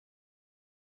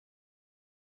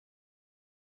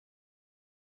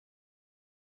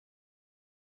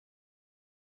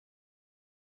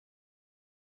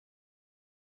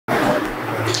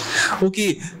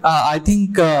Okay, I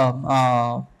think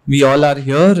we all are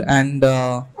here, and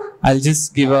I'll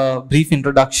just give a brief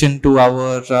introduction to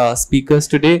our speakers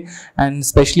today, and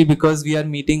especially because we are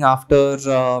meeting after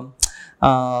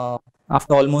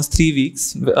almost 3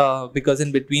 weeks, because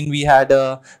in between we had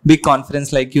a big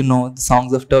conference, like the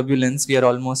Songs of Turbulence. We are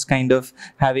almost kind of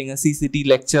having a CCT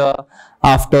lecture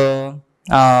after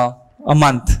a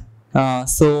month.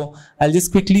 So I'll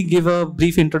just quickly give a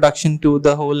brief introduction to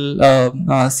the whole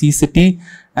CCT,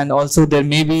 and also there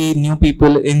may be new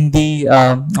people in the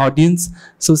audience.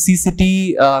 So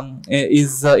CCT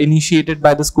is initiated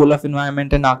by the School of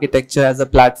Environment and Architecture as a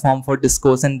platform for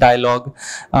discourse and dialogue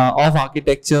of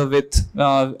architecture with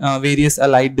various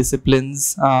allied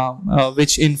disciplines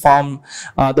which inform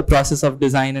the process of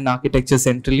design and architecture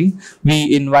centrally.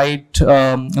 We invite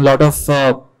a lot of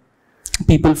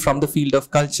people from the field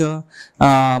of culture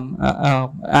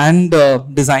and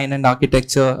design and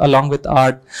architecture, along with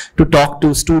art, to talk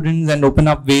to students and open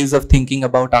up ways of thinking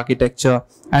about architecture.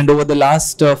 And over the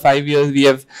last 5 years, we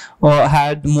have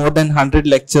had more than 100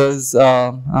 lectures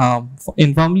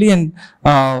informally, and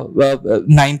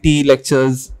 90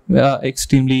 lectures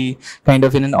extremely kind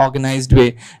of in an organized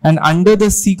way. And under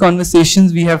the C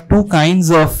conversations, we have two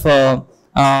kinds of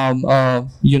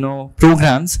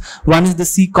programs. One is the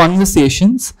C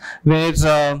Conversations, where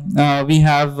we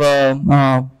have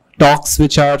talks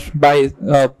which are by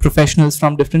professionals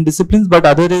from different disciplines, but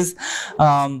other is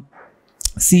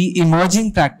C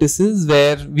Emerging Practices,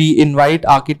 where we invite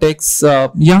architects,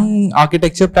 young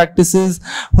architecture practices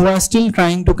who are still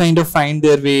trying to kind of find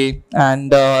their way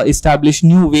and establish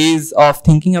new ways of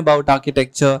thinking about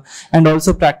architecture, and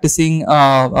also practicing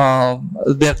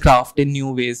their craft in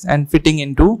new ways and fitting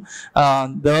into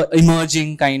the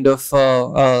emerging kind of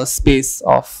space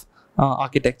of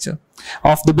architecture,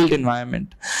 of the built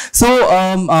environment. So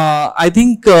I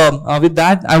think with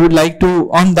that, I would like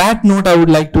to, on that note, I would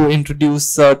like to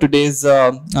introduce today's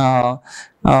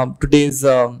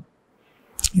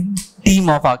team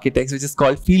of architects, which is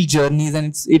called Field Journeys,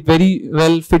 and it very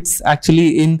well fits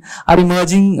actually in our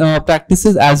emerging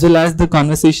practices as well as the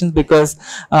conversations, because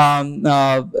Faiza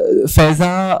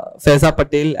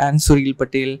Patel and Suril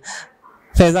Patel,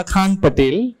 Faiza Khan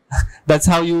Patel, that's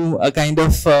how you kind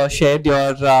of shared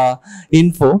your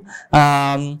info,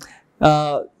 kind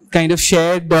of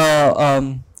shared,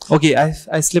 okay,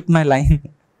 I slipped my line.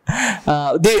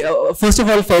 First of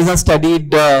all, Faiza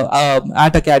studied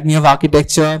at Academy of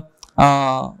Architecture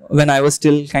when I was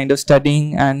still kind of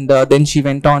studying, and then she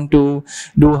went on to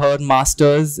do her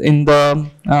masters in the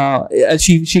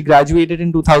she graduated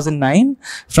in 2009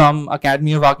 from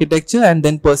Academy of Architecture, and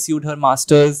then pursued her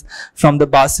masters from the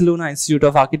Barcelona Institute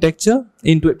of Architecture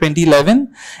in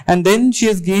 2011, and then she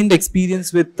has gained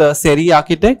experience with Serie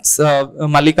Architects,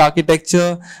 Malik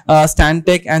Architecture,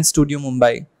 Stantec and Studio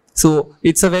Mumbai. So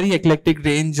it's a very eclectic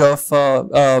range of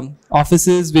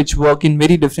offices which work in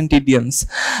very different idioms.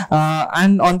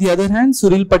 And on the other hand,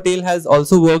 Suril Patel has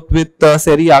also worked with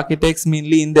Serie Architects,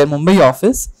 mainly in their Mumbai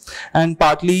office, and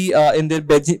partly in their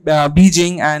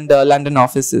Beijing and London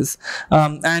offices.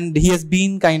 And he has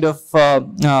been kind of,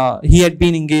 he had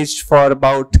been engaged for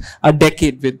about a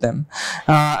decade with them.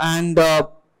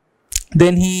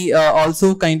 Then he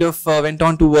also kind of went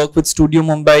on to work with Studio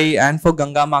Mumbai and for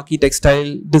GangaMaki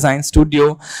Textile Design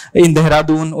Studio in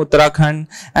Dehradun, Uttarakhand,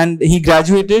 and he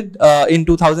graduated in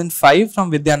 2005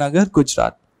 from Vidyanagar,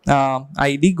 Gujarat.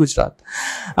 IED Gujarat.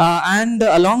 And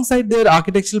alongside their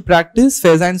architectural practice,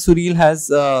 Faiza and Suril has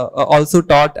also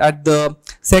taught at the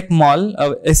SECMOL,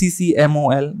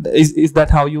 SECMOL, is that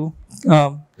how you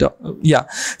yeah,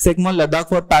 SECMOL Ladakh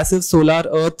for Passive Solar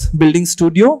Earth Building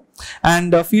Studio,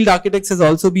 and Field Architects has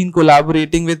also been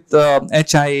collaborating with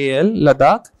HIAL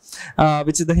Ladakh,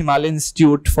 which is the Himalayan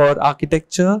Institute for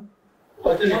Architecture,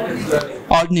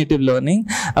 Alternative Learning,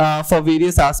 for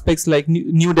various aspects like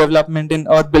new development in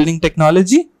earth building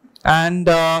technology, and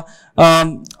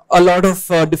a lot of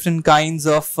different kinds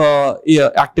of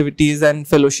activities and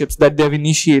fellowships that they have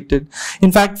initiated.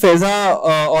 In fact, Faiza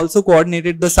also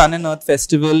coordinated the Sun and Earth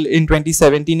Festival in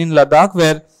 2017 in Ladakh,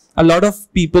 where a lot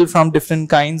of people from different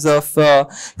kinds of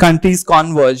countries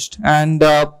converged and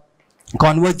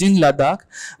converged in Ladakh,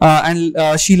 and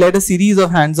she led a series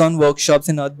of hands-on workshops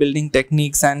in earth building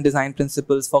techniques and design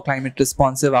principles for climate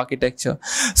responsive architecture.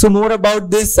 So more about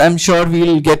this, I'm sure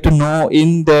we'll get to know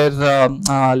in their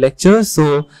lectures.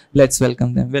 So let's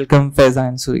welcome them. Welcome Faiza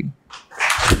and Suril.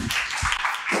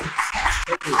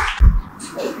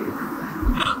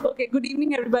 Okay, good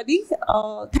evening everybody.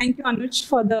 Thank you Anuj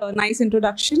for the nice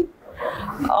introduction.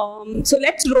 So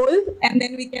let's roll, and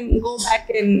then we can go back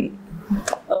and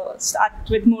start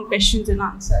with more questions and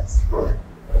answers.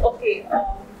 Okay.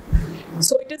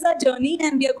 So it is a journey,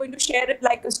 and we are going to share it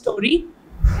like a story.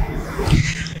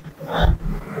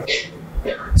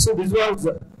 So this was,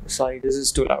 sorry, this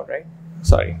is too loud, right?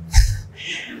 Sorry.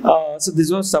 So this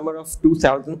was summer of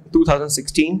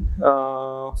 2016.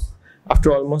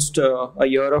 After almost a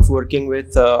year of working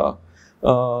with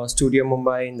Studio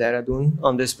Mumbai in Dehradun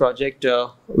on this project,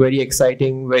 very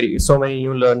exciting, so many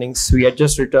new learnings. We had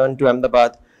just returned to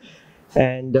Ahmedabad,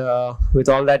 and with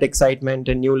all that excitement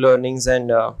and new learnings,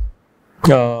 and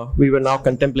we were now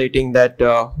contemplating that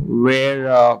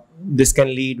where this can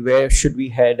lead, where should we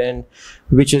head, and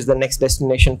which is the next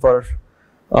destination for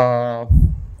our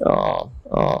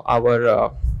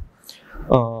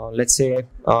let's say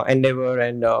endeavor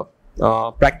and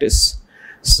practice.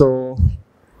 So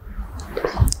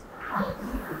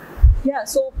yeah,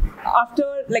 so after,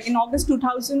 like, in August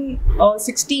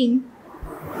 2016,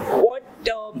 what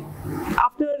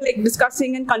after like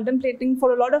discussing and contemplating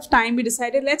for a lot of time, we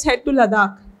decided, let's head to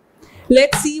Ladakh.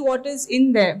 Let's see what is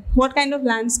in there, what kind of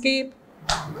landscape,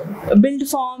 build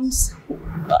forms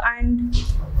and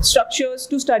structures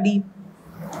to study.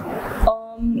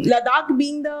 Ladakh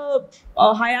being the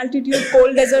high altitude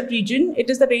cold desert region, it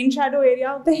is the rain shadow area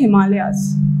of the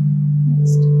Himalayas.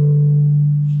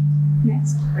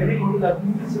 Next. I think only that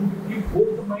means you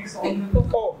both the mics on.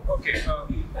 Oh, okay.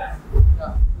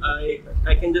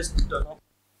 I can just turn off.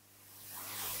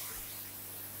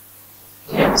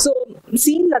 So,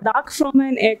 seeing Ladakh from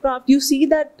an aircraft, you see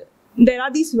that there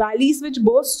are these valleys which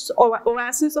boast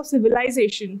oases of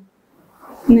civilization.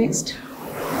 Next.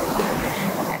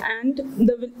 And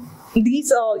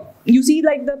these, you see,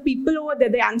 like, the people over there,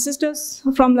 the ancestors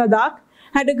from Ladakh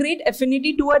had a great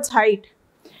affinity towards height.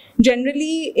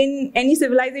 Generally, in any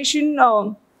civilization,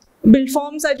 build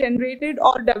forms are generated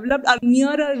or developed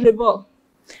near a river.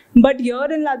 But here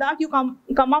in Ladakh, you come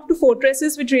up to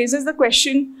fortresses, which raises the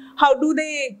question, how do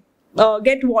they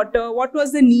get water? What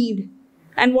was the need?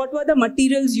 And what were the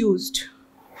materials used?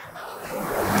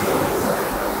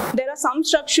 There are some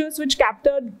structures which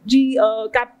capture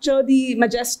the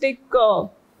majestic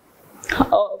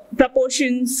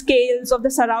proportions, scales of the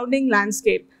surrounding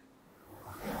landscape.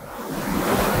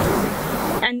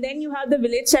 And then you have the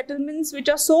village settlements, which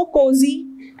are so cozy,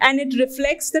 and it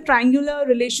reflects the triangular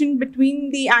relation between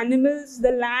the animals,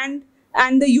 the land,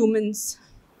 and the humans,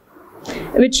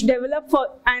 which develop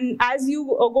and as you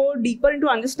go deeper into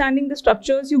understanding the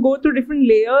structures, you go through different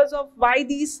layers of why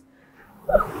these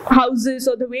houses,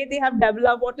 or the way they have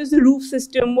developed, what is the roof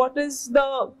system, what is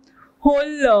the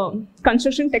whole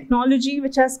construction technology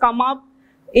which has come up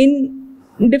in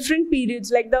different periods,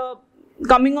 like the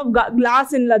coming of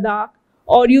glass in Ladakh,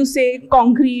 or you say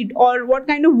concrete, or what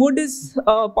kind of wood is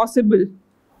possible.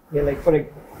 Yeah, like hello.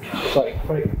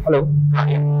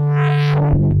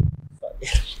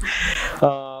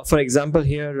 For example,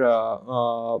 here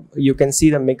you can see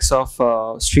the mix of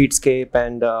streetscape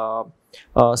and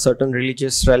certain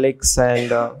religious relics. And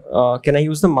can I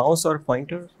use the mouse or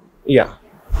pointer? Yeah,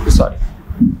 sorry.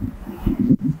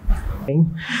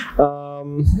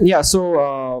 Yeah,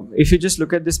 so if you just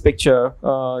look at this picture,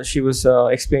 she was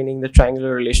explaining the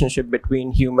triangular relationship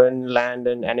between human, land,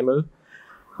 and animal.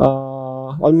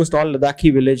 Almost all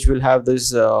Ladakhi village will have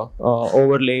this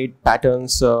overlaid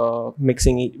patterns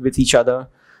mixing with each other.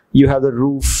 You have the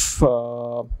roof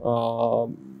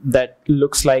that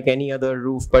looks like any other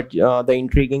roof, but the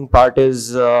intriguing part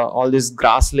is all this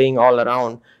grass laying all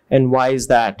around. And why is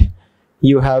that?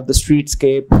 You have the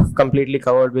streetscape completely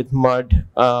covered with mud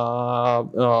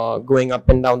going up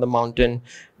and down the mountain.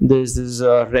 There's this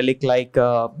relic-like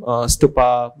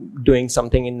stupa doing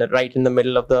something right in the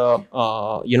middle of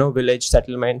the village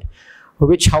settlement.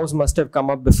 Which house must have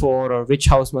come up before, or which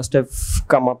house must have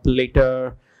come up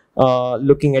later?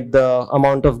 Looking at the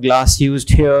amount of glass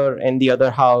used here and the other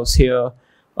house here.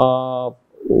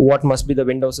 What must be the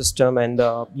window system and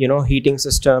the heating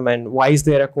system, and why is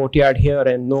there a courtyard here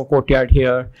and no courtyard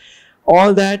here?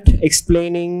 All that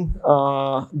explaining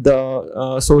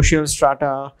the social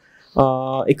strata,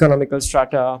 economical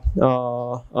strata,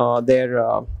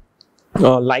 their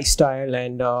lifestyle,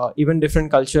 and even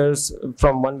different cultures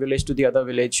from one village to the other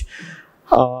village.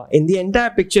 In the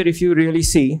entire picture, if you really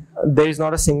see, there is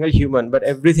not a single human, but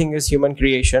everything is human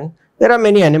creation. There are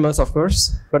many animals, of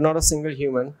course, but not a single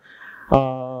human.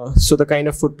 So the kind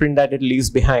of footprint that it leaves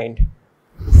behind.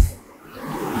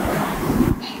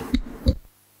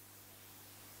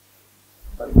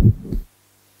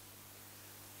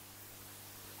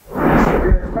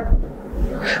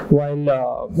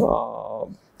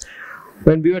 While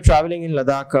when we were traveling in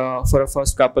Ladakh for the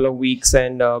first couple of weeks,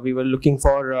 and we were looking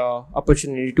for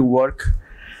opportunity to work,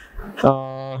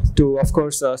 to, of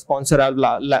course, sponsor our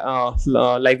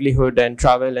livelihood and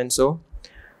travel and so.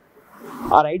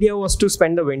 Our idea was to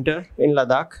spend the winter in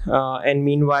Ladakh and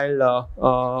meanwhile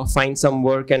find some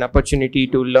work and opportunity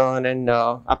to learn and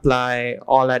apply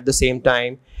all at the same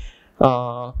time.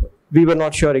 We were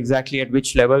not sure exactly at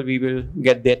which level we will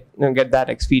get that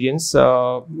experience.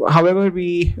 However,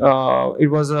 it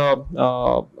was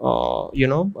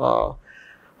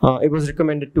it was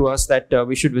recommended to us that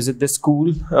we should visit this school.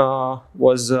 It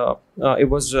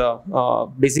was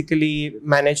basically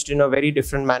managed in a very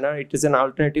different manner. It is an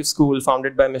alternative school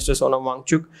founded by Mr. Sonam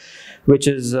Wangchuk, which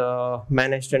is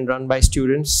managed and run by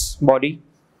students' body.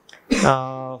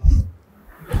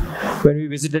 When we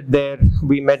visited there,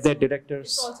 we met their directors.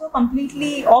 It's also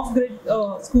completely off-grid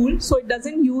school, so it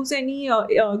doesn't use any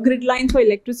grid lines for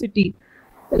electricity.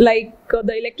 Like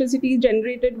the electricity is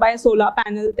generated by a solar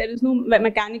panel. There is no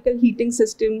mechanical heating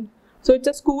system. So it's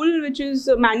a school which is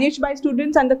managed by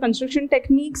students, and the construction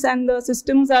techniques and the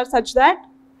systems are such that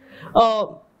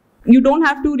you don't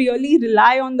have to really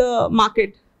rely on the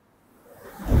market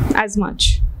as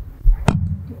much.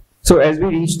 So as we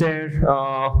reached there,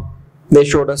 they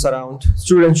showed us around,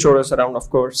 students showed us around, of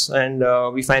course, and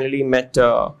we finally met,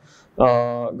 got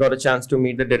a chance to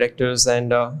meet the directors,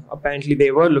 and apparently they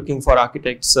were looking for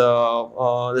architects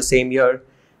the same year,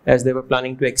 as they were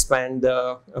planning to expand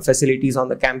the facilities on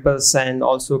the campus and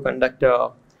also conduct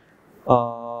a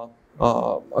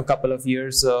couple of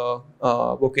years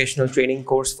vocational training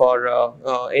course for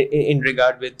in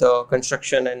regard with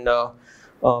construction and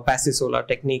passive solar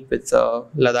technique with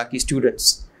Ladakhi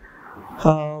students.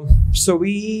 So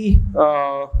we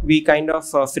kind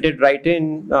of fitted right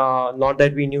in, not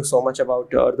that we knew so much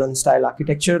about urban style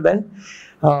architecture then,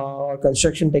 or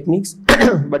construction techniques,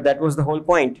 but that was the whole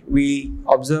point. We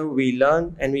observe, we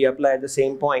learn, and we apply at the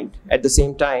same point, at the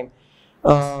same time.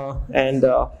 And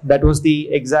that was the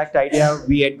exact idea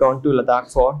we had gone to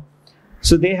Ladakh for.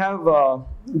 So they have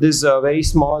this very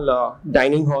small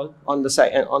dining hall on the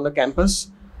side, on the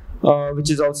campus, which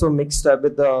is also mixed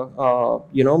with the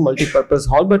multi-purpose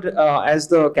hall. But as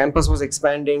the campus was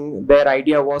expanding, their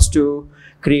idea was to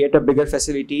create a bigger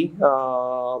facility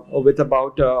with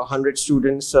about 100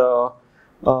 students to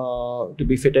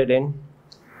be fitted in.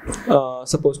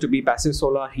 Supposed to be passive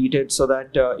solar heated, so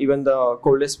that even the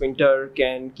coldest winter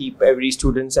can keep every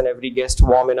students and every guest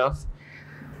warm enough.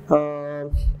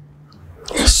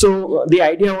 So the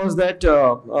idea was that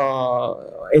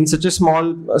in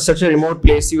such a remote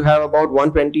place, you have about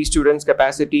 120 students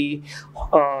capacity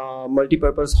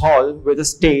multi-purpose hall with a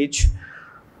stage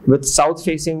with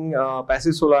south-facing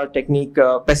passive solar technique,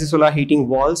 passive solar heating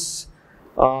walls,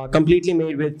 completely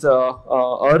made with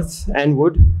earth and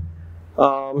wood.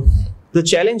 The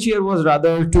challenge here was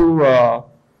rather to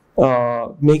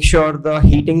make sure the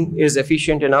heating is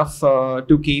efficient enough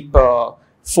to keep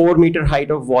 4-meter height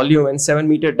of volume and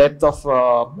 7-meter depth of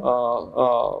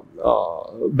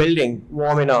building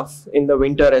warm enough in the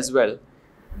winter as well.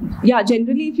 Yeah,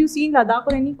 generally if you see in Ladakh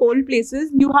or any cold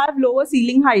places, you have lower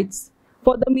ceiling heights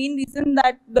for the main reason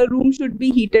that the room should be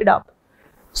heated up.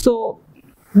 So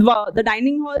the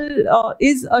dining hall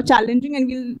is challenging, and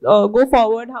we'll go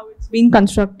forward how it's being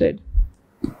constructed.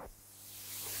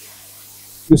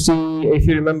 You see, if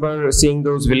you remember seeing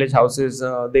those village houses,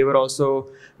 they were also,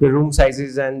 the room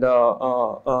sizes and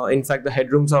in fact the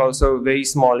headrooms are also very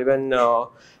small. Even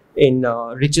in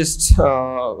rich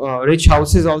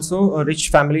houses also, rich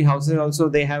family houses also,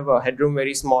 they have a headroom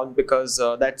very small, because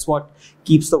that's what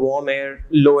keeps the warm air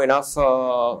low enough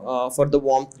for the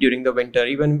warmth during the winter.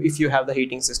 Even if you have the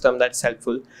heating system, that's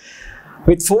helpful.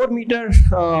 With 4-meter,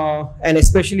 and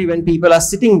especially when people are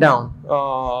sitting down,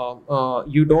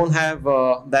 you don't have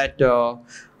that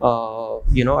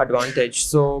advantage.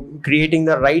 So creating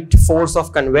the right force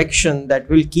of convection that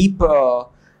will keep the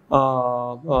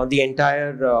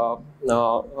entire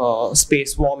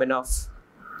space warm enough.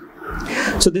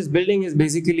 So this building is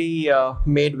basically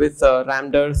made with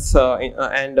rammed earth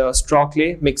and straw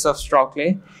clay, mix of straw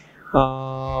clay,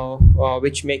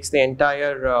 which makes the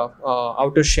entire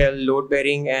outer shell load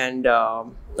bearing and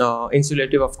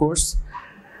insulative, of course.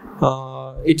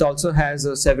 It also has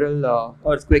several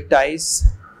earthquake ties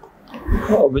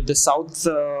with the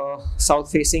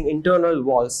south facing internal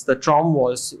walls, the trom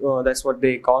walls, that's what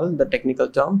they call the technical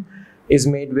term, is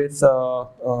made with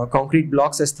concrete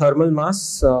blocks as thermal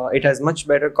mass. It has much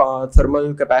better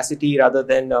thermal capacity rather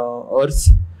than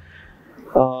earth.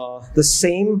 The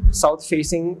same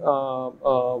south-facing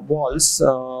walls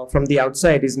from the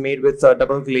outside is made with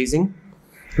double glazing,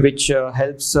 which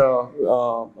helps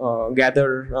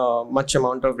gather much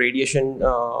amount of radiation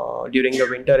during the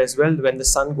winter as well. When the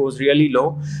sun goes really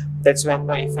low, that's when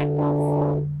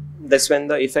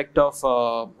the effect of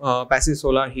passive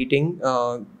solar heating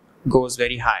goes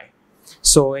very high.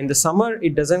 So in the summer,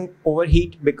 it doesn't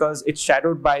overheat because it's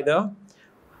shadowed by the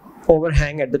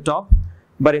overhang at the top.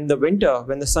 But in the winter,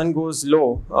 when the sun goes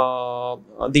low,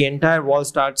 the entire wall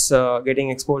starts getting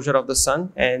exposure of the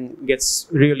sun and gets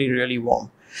really, really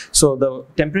warm. So the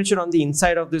temperature on the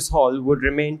inside of this hall would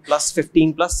remain plus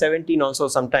 15, plus 17 also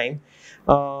sometime,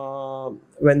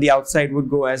 when the outside would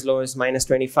go as low as minus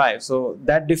 25. So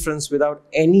that difference, without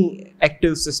any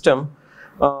active system,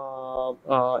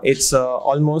 it's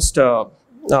almost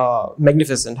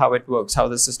magnificent how it works, how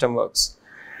the system works.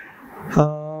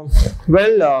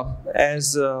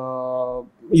 As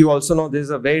you also know, this is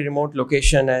a very remote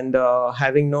location, and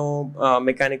having no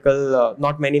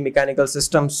not many mechanical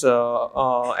systems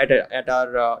at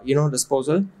our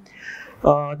disposal.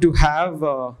 To have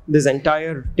this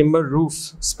entire timber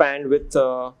roof spanned with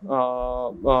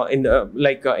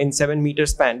in 7 meter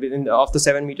span, of the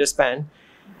 7 meter span,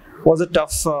 was a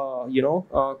tough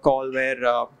call, where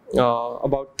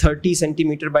about 30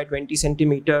 centimeter by 20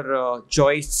 centimeter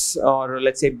joists, or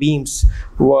let's say beams,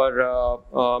 were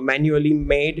manually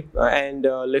made and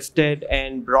lifted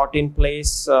and brought in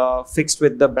place, fixed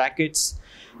with the brackets,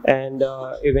 and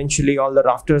eventually all the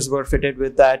rafters were fitted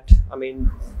with that. I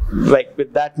mean, like,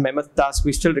 with that mammoth task,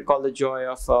 we still recall the joy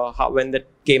of how when that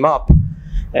came up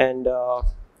and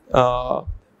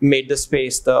made the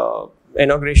space. The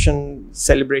inauguration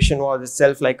celebration was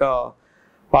itself like a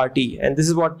party, and this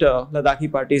is what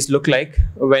Ladakhi parties look like.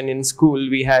 When in school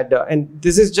we had, and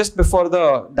this is just before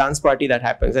the dance party that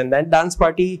happens, and that dance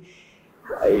party,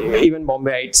 even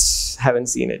Bombayites haven't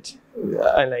seen it.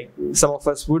 And like some of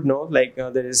us would know, like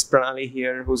there is Pranali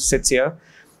here who sits here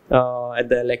at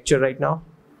the lecture right now.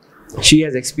 She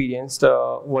has experienced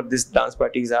what these dance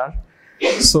parties are.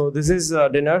 So this is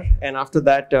dinner, and after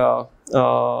that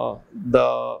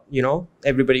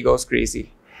everybody goes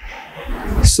crazy.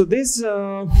 So this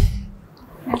yeah.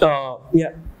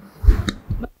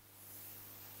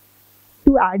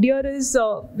 To add here is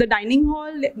the dining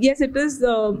hall. Yes, it is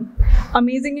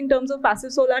amazing in terms of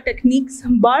passive solar techniques,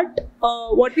 but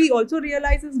what we also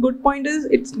realize is good point is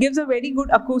it gives a very good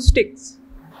acoustics,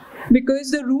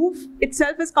 because the roof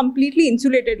itself is completely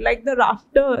insulated, like the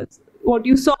rafters, what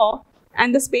you saw,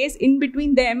 and the space in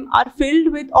between them are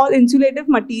filled with all insulative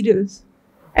materials.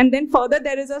 And then further,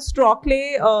 there is a straw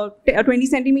clay, a 20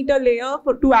 centimeter layer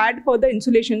to add further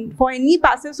insulation. For any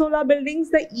passive solar buildings,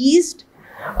 the east,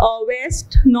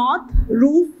 west, north,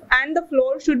 roof and the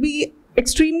floor should be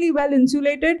extremely well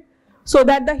insulated so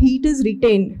that the heat is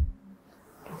retained.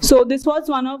 So this was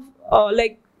one of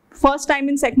first time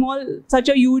in Secmol such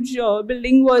a huge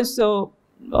building was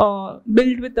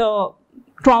built with a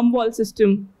trom wall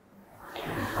system.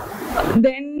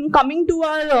 Then coming to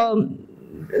our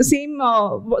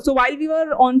so while we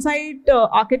were on-site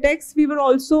architects, we were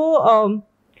also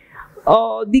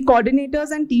the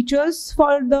coordinators and teachers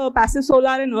for the passive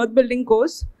solar and earth building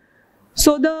course.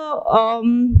 So the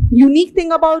unique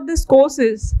thing about this course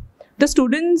is the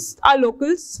students are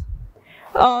locals.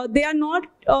 They are not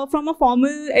from a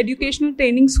formal educational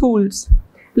training schools.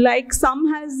 Like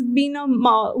some has been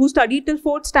who studied till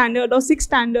 4th standard or 6th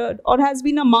standard, or has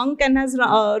been a monk and has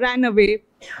ran away.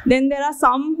 Then there are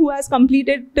some who has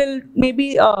completed till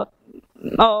maybe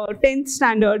 10th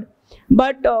standard.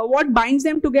 But what binds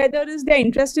them together is their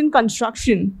interest in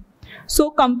construction.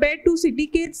 So compared to city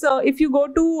kids, if you go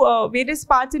to various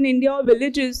parts in India or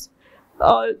villages,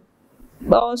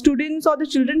 students or the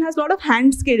children has a lot of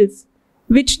hand skills,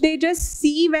 which they just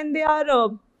see when they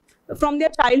are from their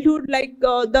childhood, like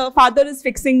the father is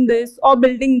fixing this or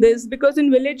building this, because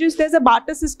in villages there's a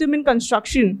barter system in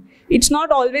construction. It's not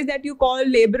always that you call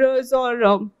laborers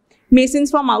or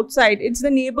masons from outside. It's the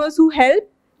neighbors who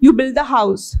help you build the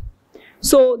house.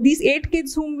 So these 8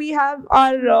 kids whom we have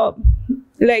are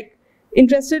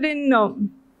interested in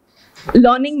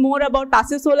learning more about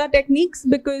passive solar techniques,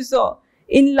 because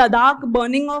in Ladakh,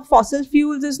 burning of fossil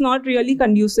fuels is not really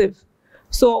conducive.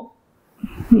 So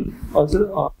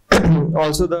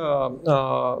also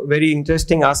the very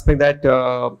interesting aspect that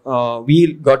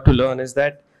we got to learn is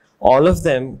that all of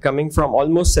them coming from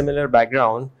almost similar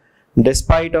background,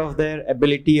 despite of their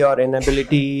ability or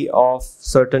inability of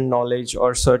certain knowledge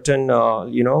or certain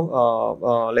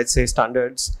let's say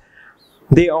standards,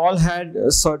 they all had a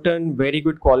certain very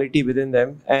good quality within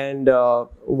them. And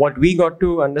what we got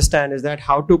to understand is that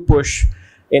how to push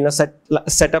in a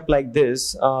setup like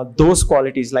this, those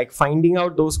qualities, like finding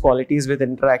out those qualities with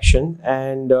interaction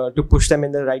and to push them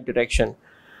in the right direction.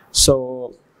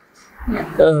 So,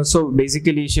 so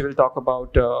basically, she will talk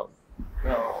about.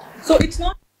 So it's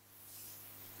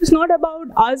not about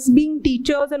us being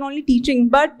teachers and only teaching,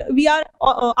 but we are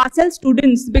ourselves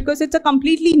students, because it's a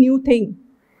completely new thing.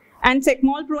 And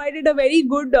SECMOL provided a very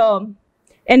good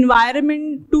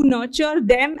environment to nurture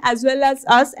them as well as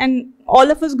us, and all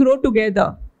of us grow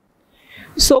together.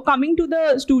 So coming to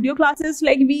the studio classes,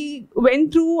 like we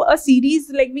went through a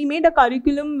series, like we made a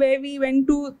curriculum where we went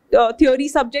to theory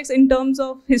subjects in terms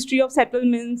of history of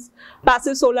settlements,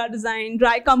 passive solar design,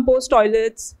 dry compost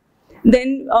toilets.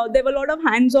 Then there were a lot of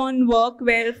hands-on work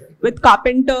where with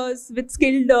carpenters, with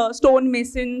skilled stone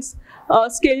masons,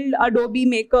 skilled Adobe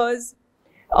makers.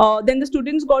 Then the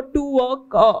students got to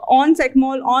work on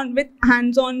SECMOL with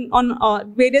hands-on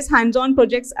on various hands-on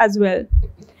projects as well.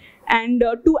 And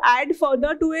to add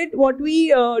further to it, what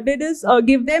we did is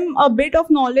give them a bit of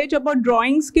knowledge about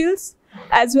drawing skills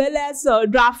as well as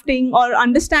drafting or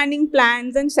understanding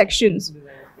plans and sections.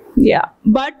 Yeah,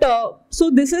 but so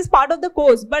this is part of the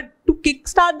course, but to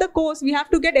kickstart the course, we have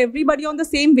to get everybody on the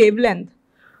same wavelength.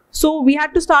 So we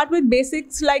had to start with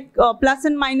basics like plus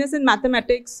and minus in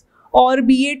mathematics, or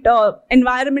be it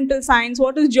environmental science,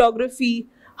 what is geography,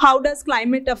 how does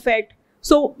climate affect.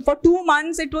 So for 2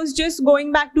 months, it was just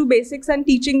going back to basics and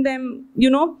teaching them, you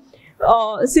know,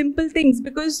 simple things,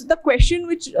 because the question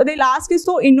which they'll ask is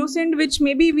so innocent, which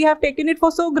maybe we have taken it for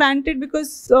so granted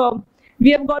because we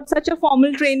have got such a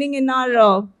formal training in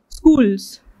our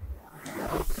schools.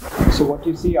 So what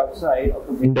you see outside of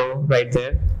the window right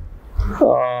there,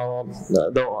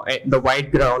 the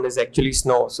white ground is actually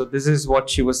snow. So this is what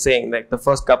she was saying, like the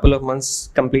first couple of months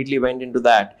completely went into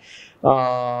that.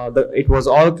 It was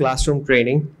all classroom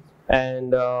training,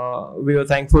 and we were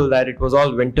thankful that it was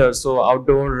all winter, so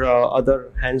outdoor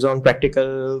other hands-on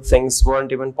practical things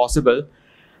weren't even possible.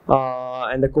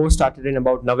 And the course started in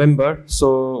about November,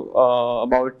 so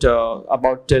about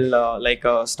till like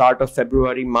start of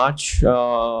February, March,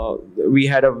 we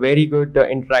had a very good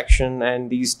interaction and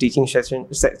these teaching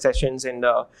sessions in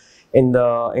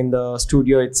the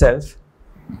studio itself.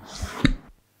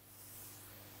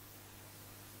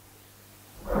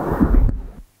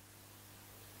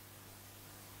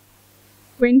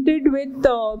 Acquainted with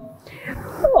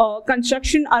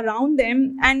construction around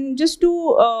them, and just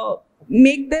to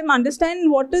make them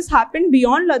understand what has happened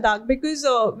beyond Ladakh, because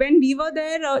when we were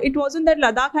there, it wasn't that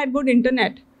Ladakh had good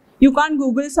internet. You can't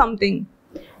Google something,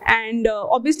 and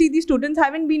obviously these students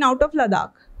haven't been out of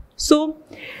Ladakh. So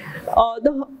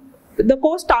the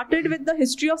course started with the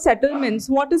history of settlements,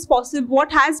 what is possible,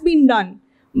 what has been done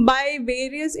by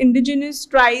various indigenous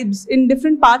tribes in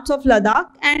different parts of Ladakh,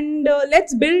 and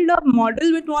let's build a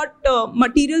model with what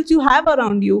materials you have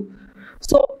around you.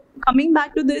 So coming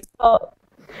back to this,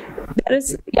 there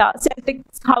is Celtic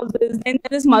houses, then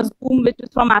there is Mazdoom, which is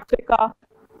from Africa,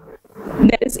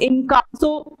 there is Inca.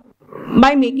 So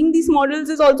by making these models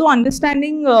is also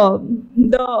understanding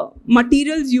the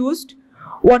materials used,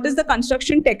 what is the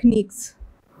construction techniques.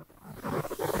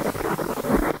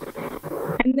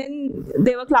 And then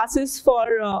there were classes for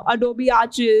adobe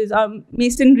arches,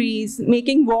 masonries,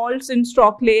 making walls in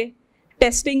straw clay,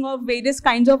 testing of various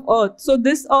kinds of earth. So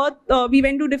this earth, we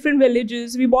went to different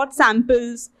villages, we bought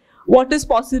samples, what is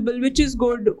possible, which is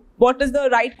good, what is the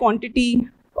right quantity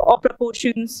or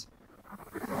proportions.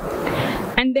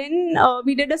 And then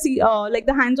we did like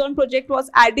the hands-on project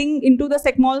was adding into the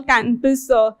SECMOL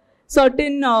campus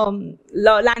certain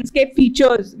landscape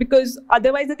features, because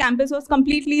otherwise the campus was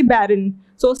completely barren.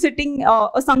 So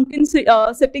a sunken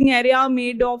sitting area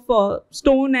made of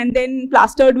stone and then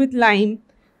plastered with lime.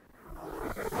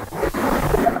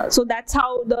 So that's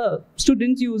how the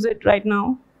students use it right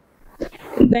now.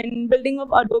 Then building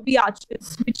of adobe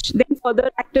arches, which then further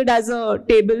acted as a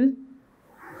table.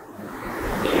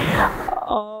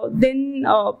 Then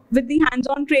with the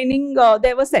hands-on training,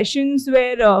 there were sessions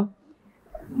where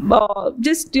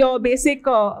just your basic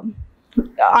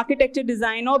architecture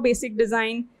design or basic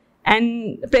design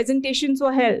and presentations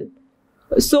were held.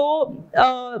 So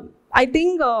I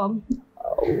think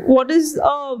what is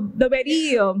the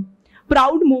very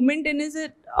proud moment in is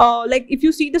it like if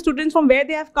you see the students from where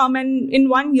they have come and in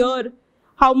 1 year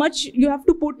how much you have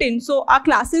to put in. So our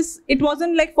classes, it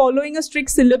wasn't like following a strict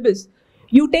syllabus.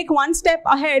 You take one step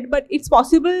ahead, but it's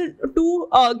possible to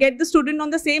get the student on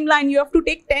the same line. You have to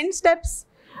take 10 steps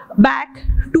back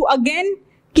to again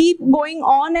keep going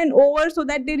on and over, so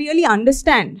that they really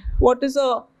understand what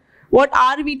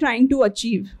are we trying to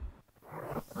achieve.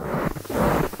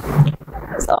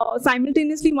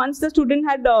 simultaneously, once the student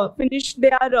had finished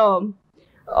their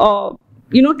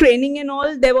training and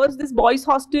all, there was this boys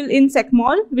hostel in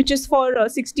Sekmol, which is for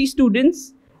 60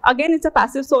 students. Again, it's a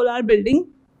passive solar building.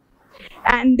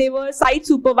 And they were site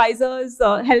supervisors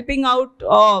helping out,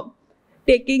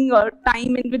 taking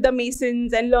time in with the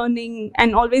masons and learning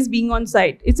and always being on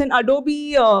site. It's an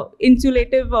Adobe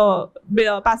insulative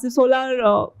passive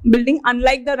solar building,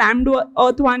 unlike the rammed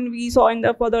earth one we saw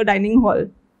for the dining hall.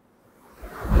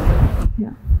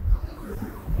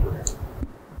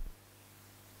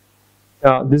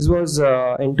 Yeah. This was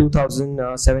in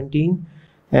 2017,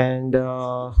 and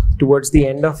towards the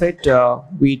end of it,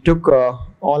 we took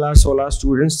all our solar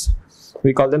students.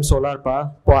 We call them solar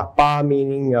pa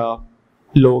meaning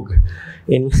log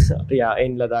in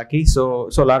in Ladakhi. So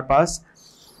solar pas.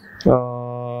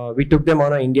 We took them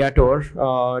on an India tour,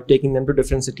 taking them to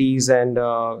different cities and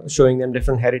showing them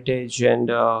different heritage,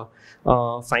 and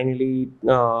finally,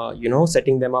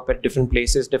 setting them up at different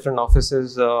places, different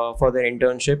offices for their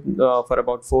internship for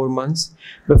about 4 months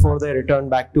before they returned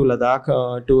back to Ladakh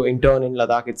to intern in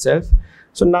Ladakh itself.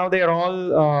 So now they are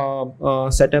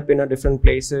all set up in different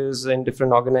places in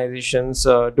different organizations,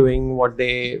 doing what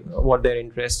their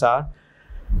interests are,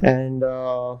 and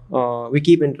we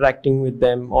keep interacting with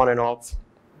them on and off.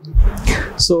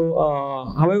 So,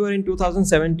 however, in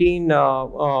 2017,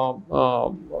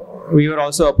 we were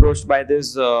also approached by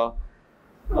this owner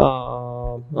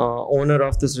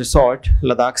of this resort,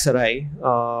 Ladakh Sarai.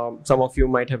 Some of you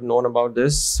might have known about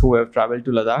this who have traveled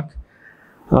to Ladakh.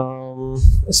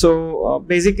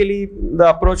 Basically, the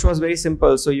approach was very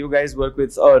simple. So you guys work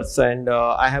with earth, and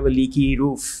I have a leaky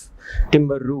roof,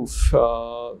 timber roof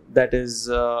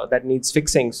that needs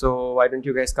fixing. So why don't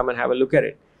you guys come and have a look at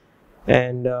it?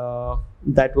 And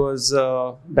that was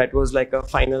like a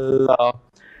final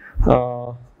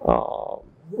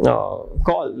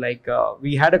call. Like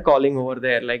we had a calling over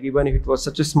there. Like even if it was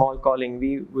such a small calling,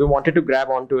 we wanted to grab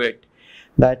onto it.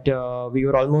 That we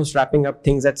were almost wrapping up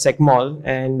things at Sekmol,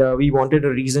 and we wanted a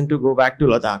reason to go back to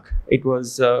Ladakh. It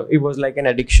was like an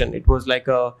addiction. It was like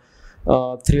a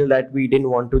thrill that we didn't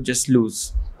want to just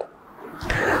lose.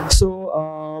 So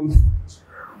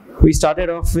we started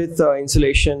off with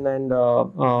insulation and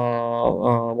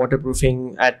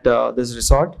waterproofing at this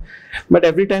resort. But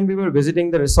every time we were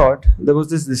visiting the resort, there was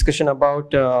this discussion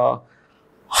about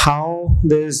how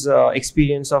this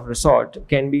experience of resort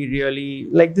can be really,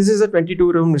 like, this is a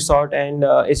 22-room resort, and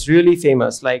it's really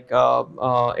famous. Like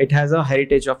it has a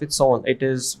heritage of its own. It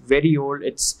is very old.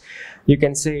 You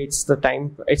can say it's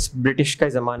British ka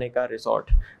zamane ka resort,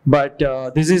 but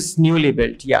this is newly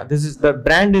built. The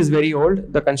brand is very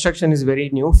old. The construction is very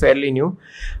new, fairly new,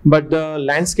 but the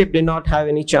landscape did not have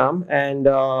any charm. And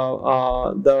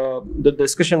the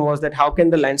discussion was that how can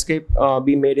the landscape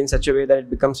be made in such a way that it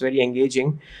becomes very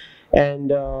engaging. And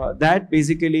that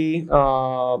basically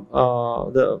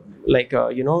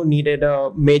needed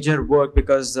a major work,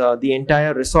 because the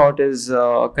entire resort is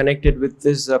connected with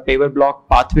this paver block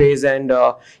pathways and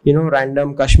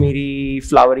random Kashmiri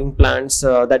flowering plants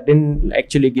that didn't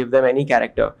actually give them any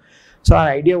character. So our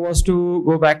idea was to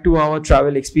go back to our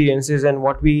travel experiences and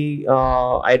what we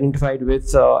identified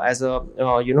with as a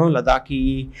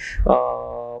Ladakhi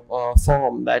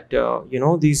form, that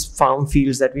these farm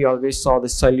fields that we always saw, the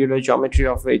cellular geometry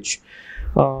of which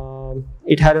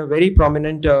it had a very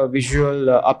prominent visual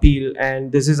appeal.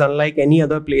 And this is unlike any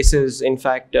other places. In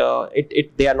fact,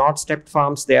 they are not stepped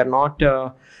farms, they are not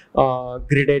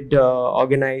gridded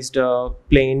organized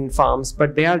plain farms,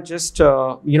 but they are just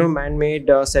man-made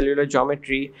cellular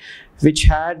geometry which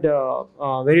had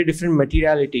very different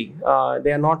materiality.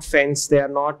 They are not fenced, they are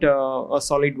not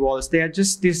solid walls, they are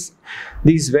just these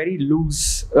very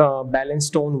loose balanced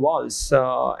stone walls,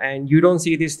 and you don't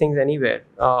see these things anywhere.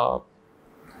 So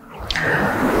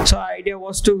our idea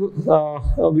was to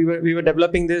we were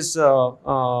developing this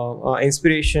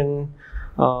inspiration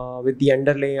with the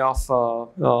underlay of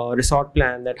resort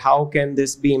plan, that how can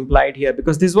this be implied here,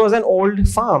 because this was an old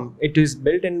farm. It is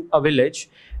built in a village,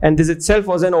 and this itself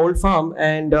was an old farm,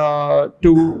 and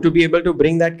to be able to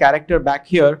bring that character back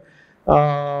here,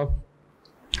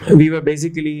 we were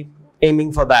basically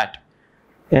aiming for that.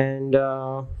 And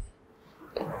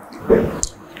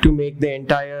to make the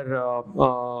entire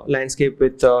landscape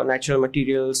with natural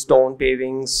materials, stone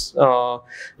pavings,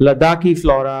 Ladakhi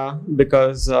flora,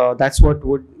 because that's what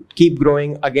would keep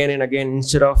growing again and again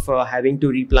instead of having to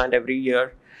replant every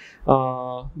year.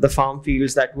 The farm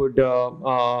fields that would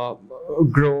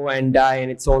grow and die in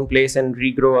its own place and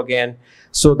regrow again.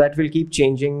 So that will keep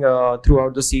changing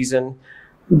throughout the season.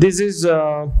 This is these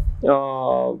are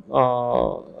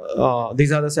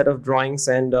the set of drawings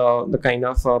and the kind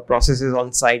of processes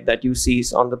on site that you see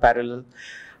on the parallel.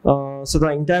 So the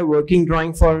entire working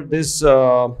drawing for this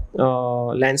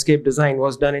landscape design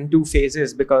was done in 2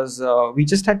 phases, because we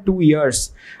just had 2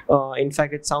 years. In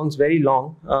fact, it sounds very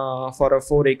long for a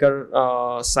 4-acre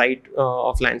site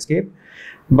of landscape.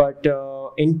 But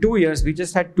in 2 years, we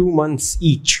just had 2 months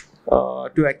each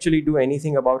to actually do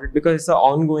anything about it, because it's an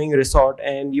ongoing resort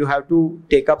and you have to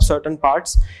take up certain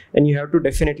parts and you have to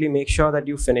definitely make sure that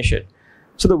you finish it.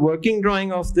 So the working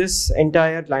drawing of this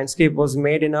entire landscape was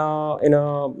made in a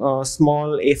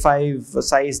small A5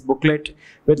 sized booklet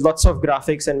with lots of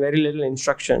graphics and very little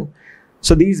instruction.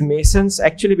 So these masons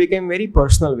actually became very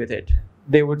personal with it.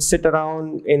 They would sit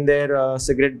around in their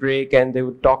cigarette break and they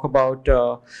would talk about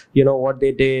what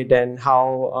they did and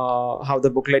how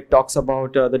the booklet talks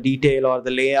about the detail or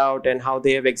the layout and how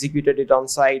they have executed it on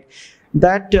site.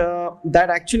 That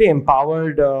actually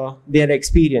empowered their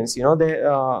experience.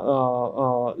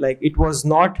 Like, it was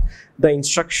not the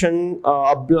instruction,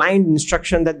 a blind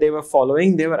instruction that they were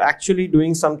following. They were actually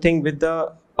doing something with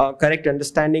the correct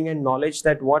understanding and knowledge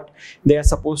that what they are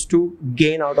supposed to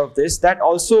gain out of this. That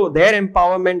also, their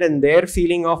empowerment and their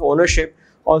feeling of ownership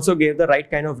also gave the right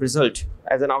kind of result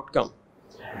as an outcome.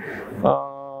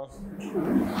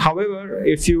 However,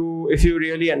 if you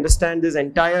really understand, this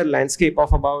entire landscape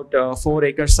of about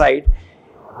 4-acre site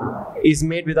is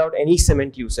made without any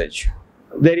cement usage.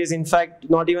 There is in fact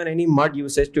not even any mud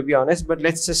usage, to be honest, but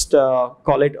let's just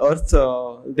call it earth.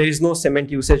 There is no cement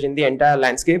usage in the entire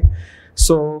landscape.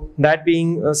 So that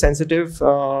being sensitive,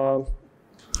 and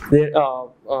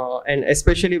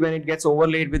especially when it gets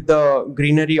overlaid with the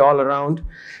greenery all around,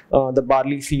 the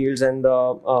barley fields and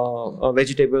the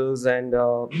vegetables and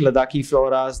Ladakhi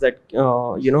floras that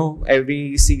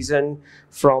every season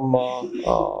from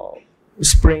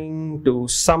spring to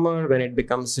summer, when it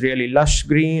becomes really lush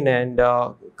green, and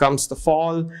comes the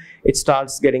fall, it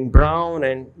starts getting brown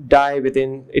and die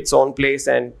within its own place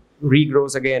and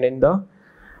regrows again in the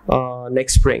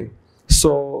next spring.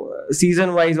 So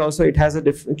season wise also it has a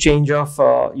different change of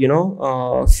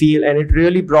feel, and it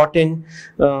really brought in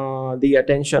the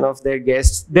attention of their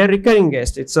guests, their recurring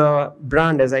guests. It's a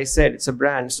brand, as I said, it's a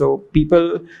brand. So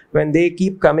people, when they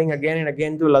keep coming again and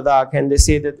again to Ladakh and they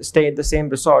say that stay at the same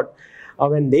resort,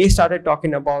 when they started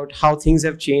talking about how things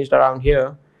have changed around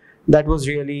here, that was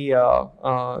really a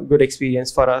good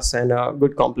experience for us and a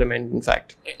good compliment, in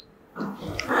fact.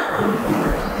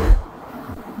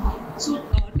 So,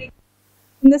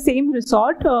 in the same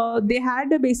resort, they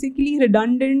had a basically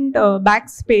redundant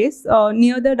backspace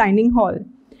near the dining hall,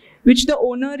 which the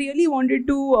owner really wanted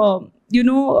to,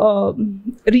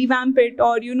 revamp it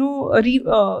or,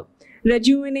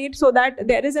 rejuvenate, so that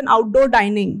there is an outdoor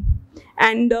dining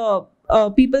and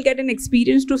people get an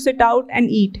experience to sit out and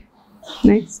eat.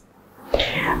 Next.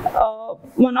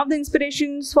 One of the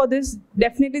inspirations for this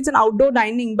definitely is an outdoor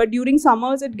dining, but during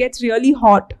summers it gets really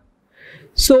hot.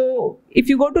 So if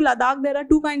you go to Ladakh, there are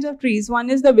 2 kinds of trees. One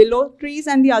is the willow trees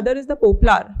and the other is the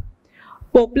poplar.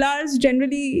 Poplars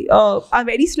generally are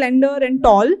very slender and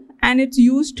tall, and it's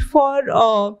used for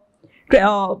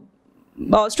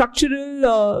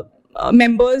structural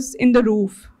members in the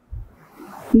roof.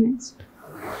 Next.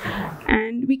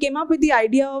 And we came up with the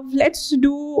idea of, let's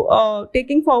do,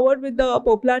 taking forward with the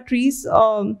poplar trees,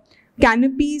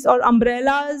 canopies or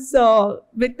umbrellas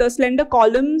with the slender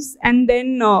columns, and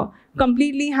then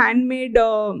completely handmade.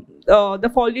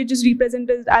 The foliage is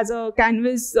represented as a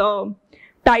canvas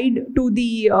tied to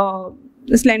the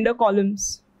slender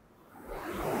columns.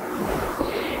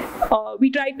 We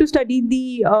tried to study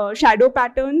the shadow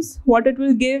patterns, what it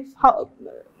will give, how,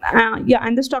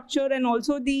 and the structure, and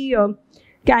also the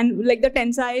the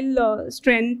tensile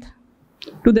strength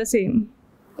to the same.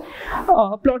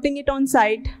 Plotting it on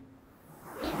site,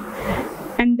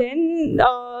 and then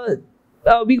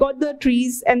we got the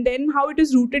trees, and then how it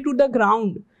is rooted to the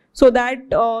ground, so that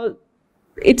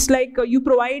it's like you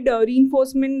provide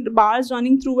reinforcement bars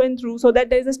running through and through, so that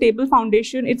there is a stable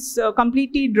foundation. It's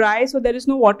completely dry, so there is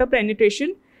no water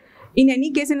penetration. In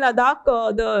any case, in Ladakh,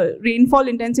 the rainfall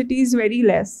intensity is very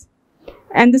less.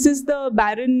 And this is the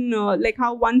barren, like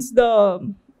how once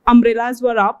the umbrellas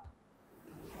were up,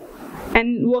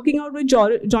 and working out with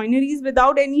joineries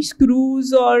without any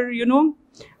screws or,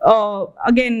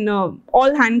 again,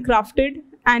 all handcrafted,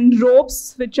 and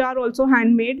ropes which are also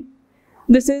handmade.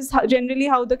 This is generally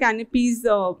how the canopies,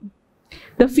 the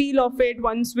feel of it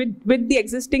once with the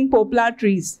existing poplar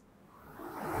trees.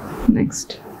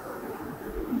 Next.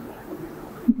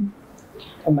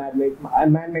 A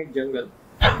man-made jungle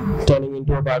turning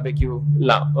into a barbecue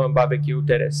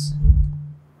terrace.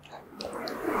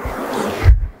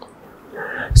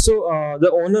 So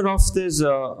the owner of this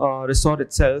resort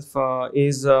itself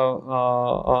is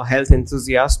a health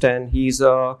enthusiast, and he's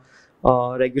a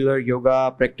regular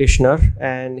yoga practitioner,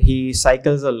 and he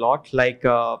cycles a lot, like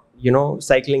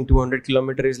cycling 200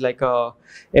 kilometers is like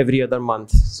every other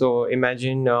month. So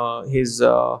imagine his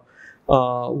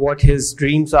what his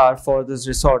dreams are for this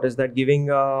resort is that giving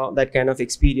that kind of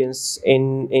experience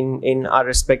in our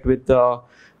respect with the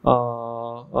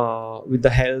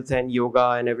health and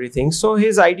yoga and everything. So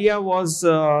his idea was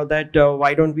that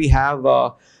why don't we have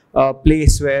a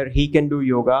place where he can do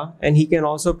yoga, and he can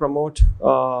also promote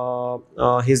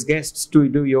his guests to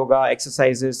do yoga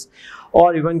exercises,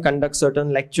 or even conduct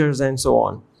certain lectures and so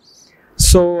on.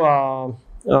 So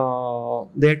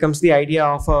there comes the idea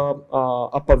of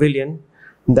a pavilion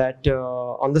that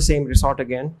on the same resort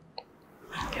again.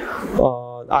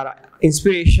 Our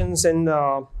inspirations in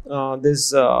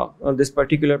this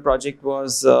particular project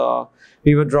was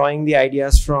we were drawing the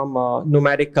ideas from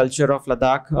nomadic culture of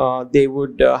Ladakh. They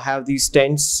would have these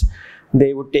tents.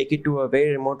 They would take it to a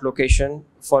very remote location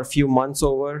for a few months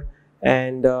over,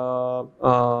 and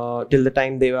till the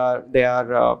time they are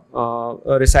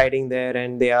residing there,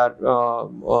 and they are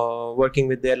working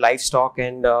with their livestock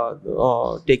and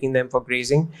taking them for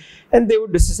grazing, and they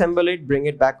would disassemble it, bring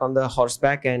it back on the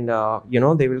horseback, and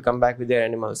they will come back with their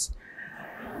animals.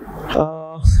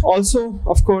 Also,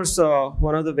 of course,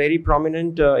 one of the very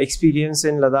prominent experience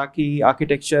in Ladakhi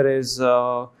architecture is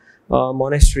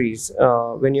monasteries.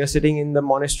 When you're sitting in the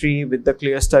monastery with the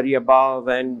clear study above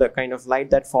and the kind of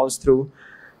light that falls through.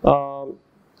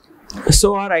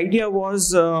 So our idea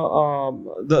was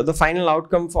the final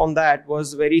outcome from that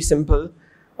was very simple.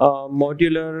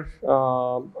 Modular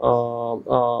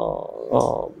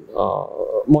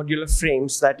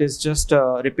frames that is just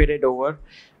repeated over,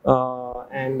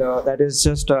 and that is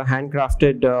just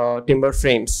handcrafted timber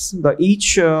frames.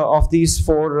 Each of these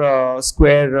 4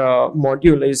 square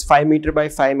module is 5 meter by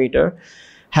 5 meter,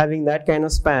 having that kind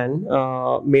of span,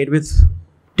 made with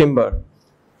timber.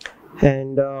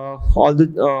 And all the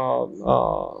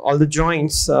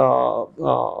joints,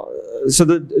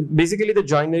 basically the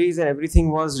joineries and everything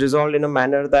was resolved in a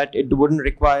manner that it wouldn't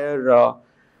require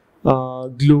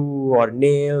glue or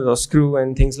nails or screw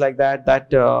and things like that.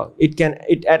 It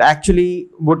actually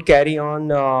would carry on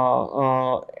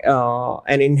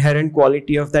an inherent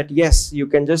quality of that. Yes, you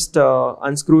can just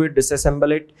unscrew it,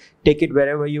 disassemble it, take it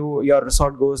wherever your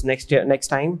resort goes next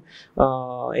time.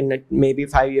 In maybe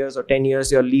 5 years or 10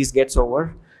 years, your lease gets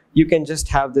over. You can just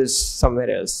have this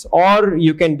somewhere else, or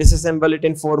you can disassemble it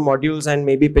in 4 modules and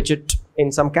maybe pitch it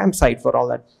in some campsite for all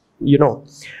that,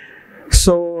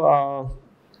 So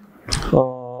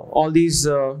all these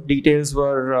details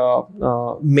were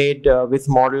made with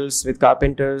models, with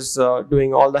carpenters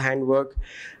doing all the handwork.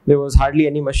 There was hardly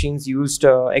any machines used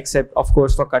except, of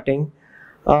course, for cutting.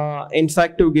 In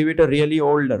fact, to give it a really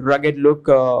old, rugged look,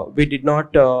 we did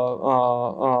not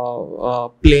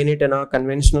plane it in a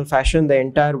conventional fashion. The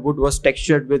entire wood was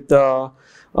textured with the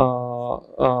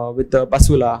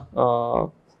basula.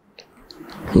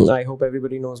 I hope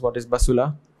everybody knows what is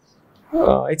basula.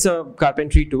 It's a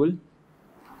carpentry tool.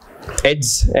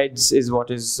 Eds is what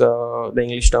is the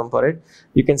English term for it.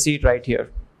 You can see it right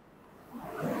here.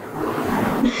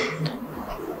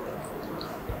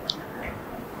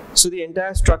 So the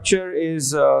entire structure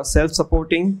is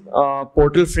self-supporting,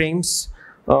 portal frames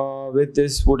with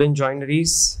this wooden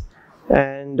joineries,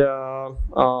 and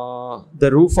the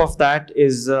roof of that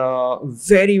is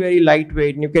very, very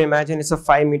lightweight. And you can imagine it's a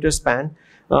 5 meter span,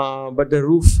 but the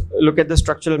roof, look at the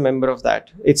structural member of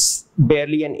that. It's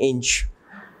barely an inch.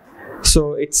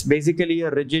 So it's basically a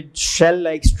rigid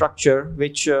shell-like structure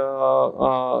which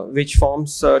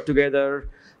forms together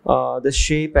the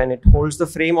shape, and it holds the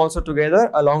frame also together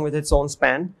along with its own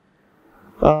span.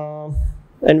 And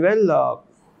well,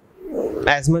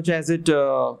 as much as it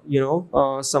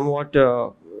somewhat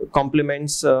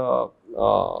complements the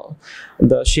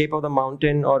shape of the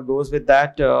mountain or goes with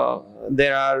that,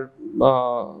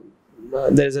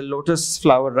 there's a lotus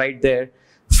flower right there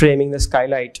framing the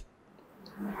skylight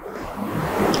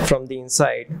from the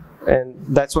inside, and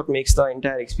that's what makes the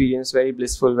entire experience very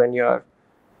blissful when you're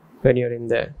in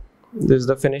there. This is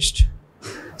the finished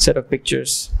set of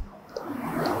pictures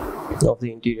of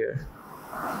the interior.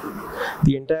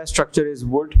 The entire structure is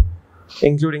wood,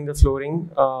 including the flooring.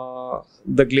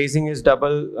 The glazing is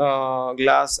double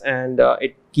glass, and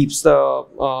it keeps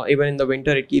even in the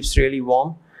winter it keeps really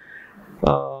warm.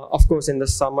 Of course, in the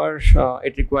summer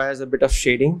it requires a bit of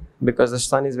shading because the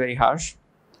sun is very harsh.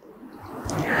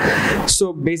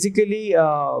 So basically,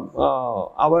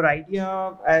 our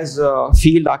idea as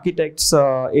field architects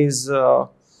is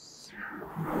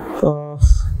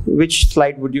which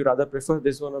slide would you rather prefer,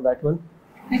 this one or that one?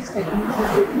 Next slide.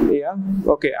 Yeah,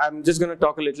 okay, I'm just going to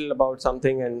talk a little about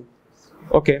something, and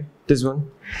okay, this one.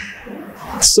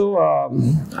 So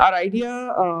our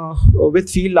idea with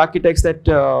field architects that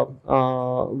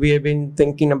we have been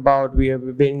thinking about, we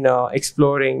have been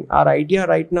exploring, our idea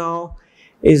right now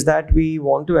is that we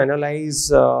want to analyze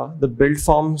the build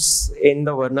forms in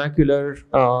the vernacular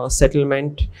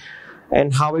settlement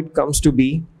and how it comes to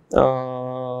be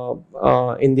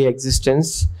in the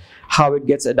existence, how it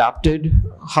gets adapted,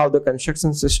 how the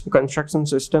construction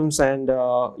systems and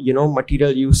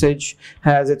material usage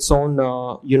has its own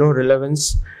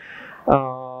relevance,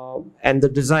 and the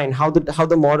design, how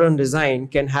the modern design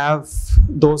can have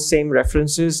those same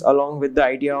references along with the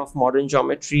idea of modern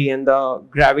geometry and the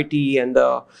gravity and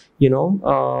the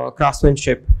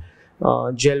craftsmanship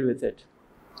gel with it.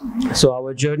 So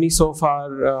our journey so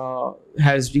far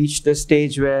has reached the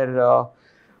stage where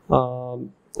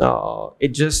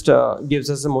it just gives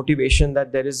us a motivation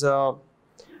that there is a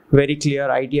very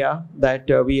clear idea that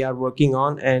we are working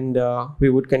on, and we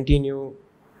would continue.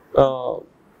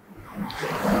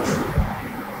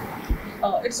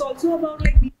 It's also about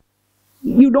like,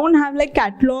 you don't have like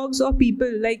catalogs of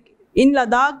people. Like in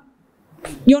Ladakh,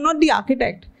 you're not the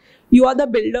architect, you are the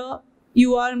builder,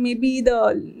 you are maybe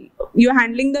you're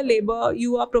handling the labor,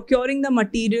 you are procuring the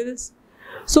materials.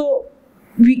 So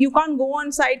you can't go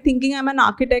on site thinking I'm an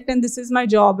architect and this is my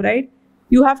job, right?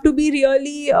 You have to be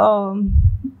really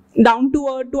down to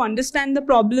earth to understand the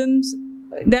problems.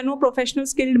 There are no professional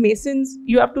skilled masons.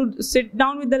 You have to sit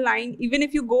down with the line. Even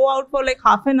if you go out for like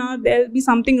half an hour, there'll be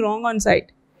something wrong on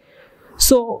site.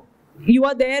 So you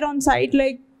are there on site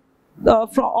like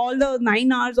for all the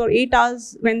 9 hours or 8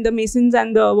 hours when the masons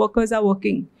and the workers are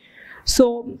working.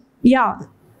 So yeah,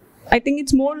 I think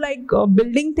it's more like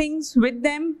building things with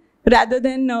them rather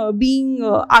than being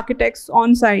architects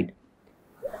on site.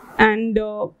 And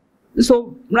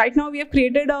so right now we have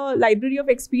created a library of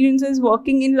experiences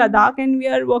working in Ladakh, and we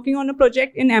are working on a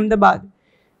project in Ahmedabad.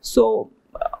 So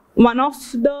one of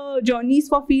the journeys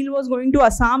for field was going to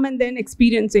Assam and then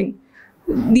experiencing.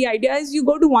 The idea is you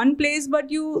go to one place,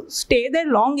 but you stay there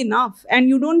long enough and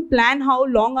you don't plan how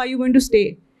long are you going to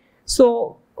stay.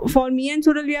 So for me and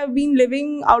Suril, we have been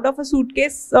living out of a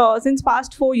suitcase since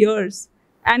past 4 years.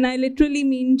 And I literally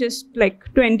mean just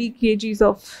like 20 kgs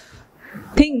of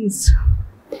things.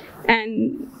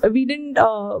 And we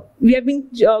have been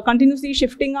continuously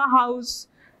shifting our house.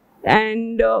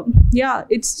 And yeah,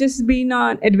 it's just been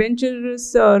an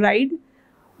adventurous ride.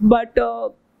 But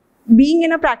being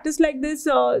in a practice like this,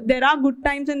 there are good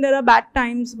times and there are bad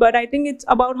times. But I think it's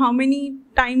about how many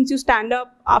times you stand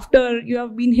up after you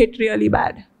have been hit really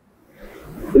bad.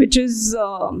 Which is,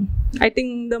 I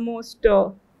think, the most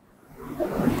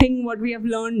thing what we have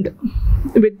learned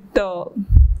with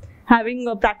having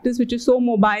a practice which is so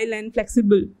mobile and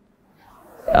flexible.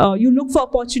 You look for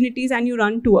opportunities and you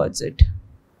run towards it.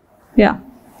 Yeah.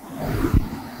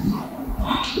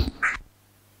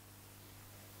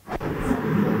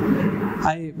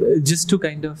 Just to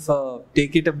kind of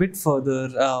take it a bit further,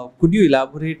 could you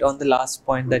elaborate on the last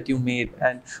point that you made,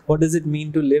 and what does it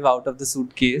mean to live out of the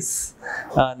suitcase,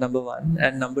 number one,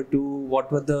 and number two,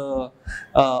 what were the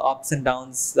ups and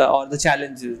downs or the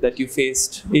challenges that you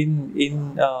faced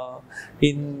in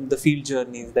the field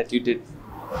journeys that you did?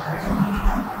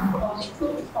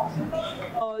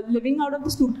 Living out of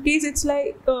the suitcase, it's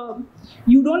like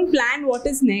you don't plan what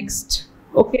is next.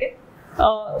 Okay.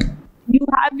 You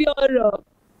have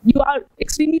you are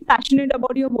extremely passionate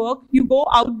about your work. You go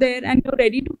out there and you're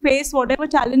ready to face whatever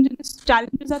challenges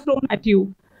are thrown at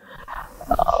you.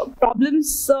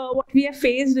 Problems what we have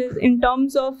faced is in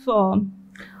terms of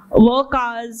work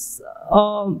hours,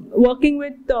 working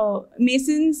with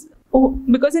masons.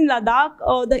 Because in Ladakh,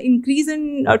 the increase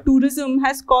in tourism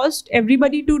has caused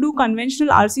everybody to do conventional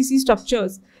RCC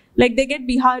structures. Like they get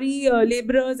Bihari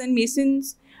laborers and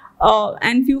masons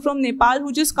and few from Nepal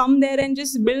who just come there and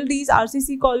just build these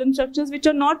RCC column structures which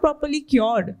are not properly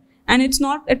cured. And it's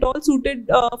not at all suited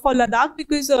for Ladakh,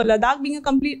 because Ladakh being a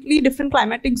completely different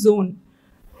climatic zone.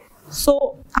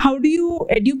 So how do you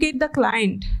educate the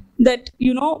client that,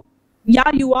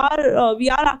 yeah, we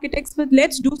are architects, but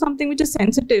let's do something which is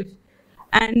sensitive.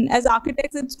 And as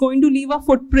architects, it's going to leave a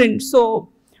footprint. So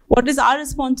what is our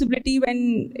responsibility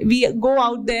when we go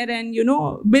out there and,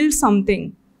 build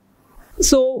something?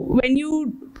 So when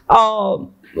you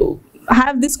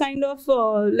have this kind of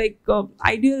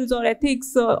ideals or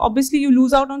ethics, obviously you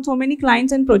lose out on so many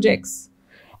clients and projects.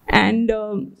 And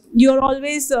you're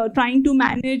always trying to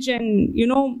manage and,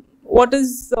 what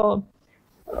is,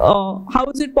 how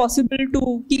is it possible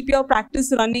to keep your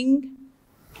practice running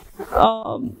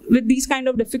with these kind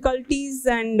of difficulties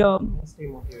and Stay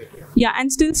motivated. yeah,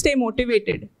 and still stay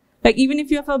motivated. Like even if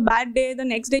you have a bad day, the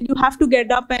next day you have to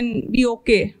get up and be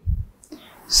okay.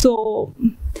 So,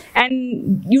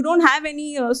 and you don't have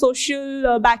any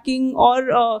social backing or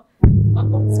a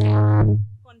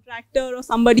contractor or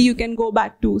somebody you can go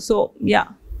back to. So yeah.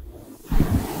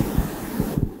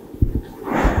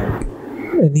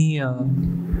 Any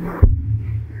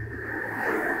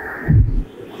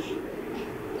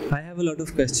I have a lot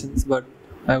of questions, but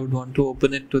I would want to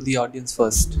open it to the audience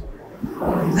first.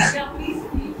 Yeah, please.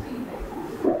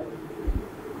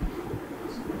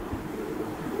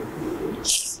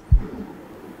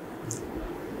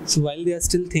 So while they are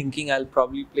still thinking, I'll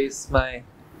probably place my.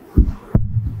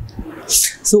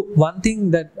 So one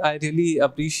thing that I really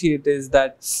appreciate is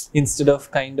that instead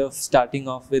of kind of starting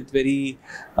off with very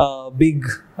big,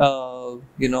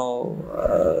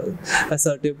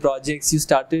 assertive projects, you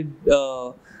started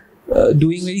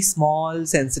doing very small,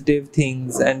 sensitive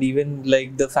things, and even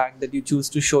like the fact that you choose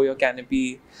to show your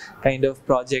canopy kind of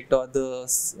project or the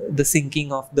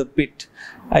sinking of the pit.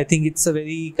 I think it's a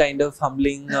very kind of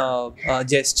humbling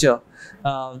gesture.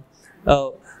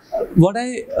 What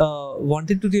I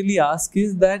wanted to really ask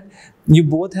is that you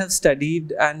both have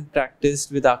studied and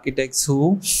practiced with architects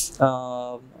who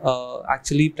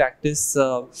actually practice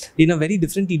in a very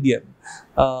different idiom.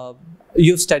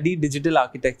 You've studied digital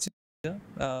architecture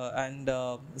and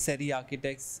Serie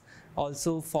Architects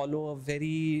also follow a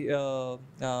very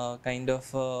kind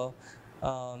of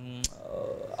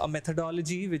a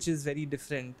methodology which is very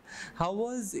different. How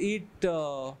was it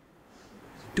to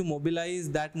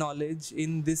mobilize that knowledge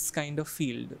in this kind of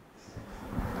field?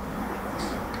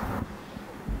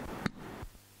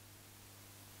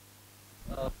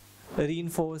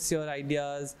 Reinforce your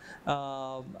ideas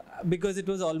because it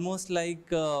was almost like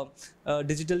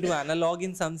digital to analog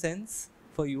in some sense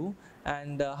for you.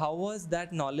 And how was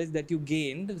that knowledge that you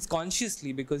gained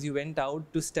consciously, because you went out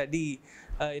to study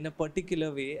in a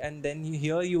particular way, and then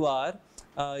here you are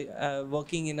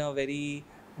working in a very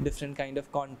different kind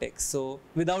of context, so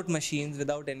without machines,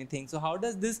 without anything. So how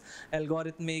does this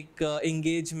algorithmic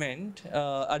engagement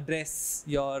address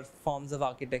your forms of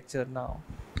architecture now?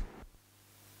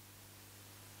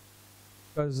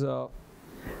 Because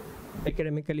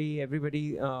academically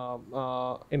everybody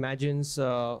imagines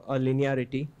a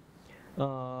linearity,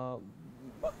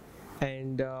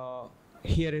 and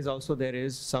here is also there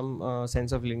is some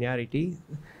sense of linearity.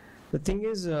 The thing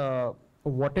is,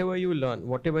 whatever you learn,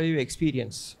 whatever you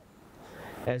experience,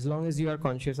 as long as you are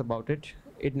conscious about it,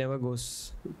 it never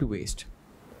goes to waste.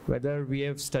 Whether we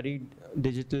have studied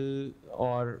digital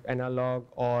or analog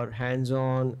or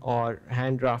hands-on or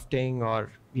hand drafting or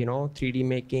 3D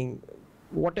making,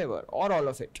 whatever, or all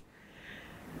of it,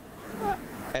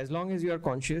 as long as you are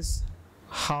conscious,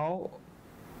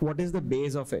 what is the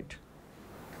base of it?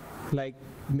 Like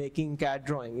making CAD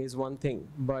drawing is one thing,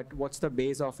 but what's the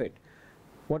base of it?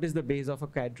 What is the base of a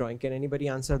CAD drawing? Can anybody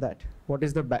answer that? What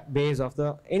is the base of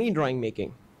any drawing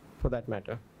making, for that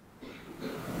matter?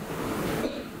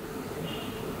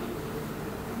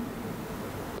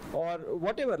 Or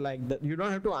whatever, like that. You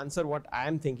don't have to answer what I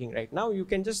am thinking right now. You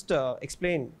can just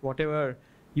explain whatever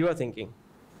you are thinking.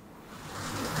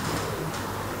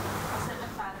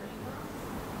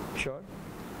 Sure.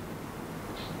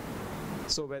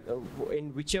 So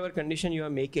in whichever condition you are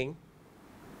making,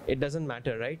 it doesn't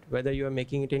matter, right? Whether you are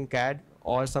making it in CAD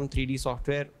or some 3D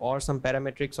software or some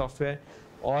parametric software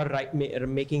or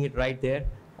making it right there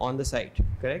on the site,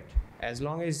 correct? As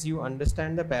long as you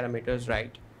understand the parameters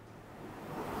right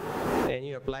and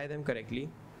you apply them correctly,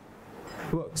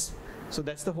 it works. So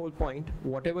that's the whole point.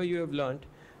 Whatever you have learned,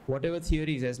 whatever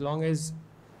theories, as long as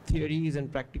theories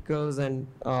and practicals and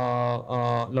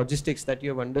logistics that you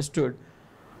have understood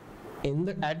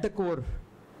at the core,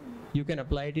 you can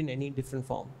apply it in any different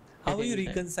form. How are you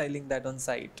reconciling that on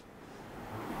site?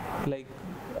 Like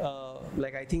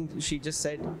I think she just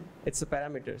said it's the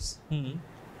parameters. Mm-hmm.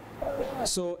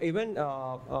 So even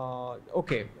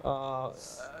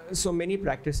so many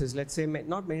practices, let's say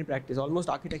not many practices, almost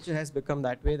architecture has become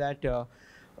that way, that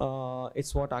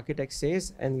it's what architect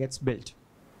says and gets built.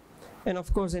 And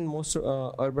of course, in most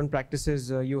urban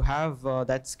practices, you have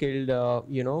that skilled,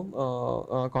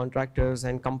 contractors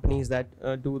and companies that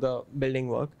do the building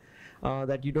work,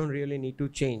 that you don't really need to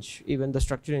change. Even the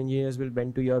structural engineers will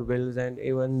bend to your wills, and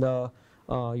even the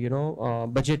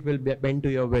budget will bend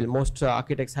to your will. Most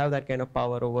architects have that kind of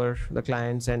power over the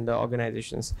clients and the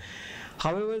organizations.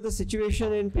 However, the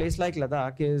situation in place like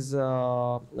Ladakh is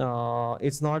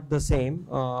it's not the same.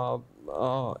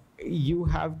 You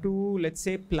have to, let's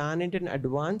say, plan it in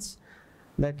advance,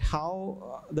 that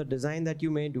how the design that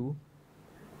you may do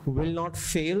will not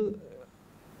fail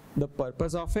the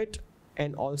purpose of it,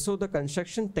 and also the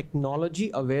construction technology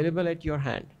available at your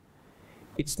hand.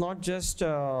 It's not just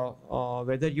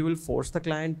whether you will force the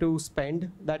client to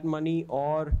spend that money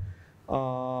or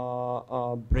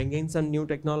bring in some new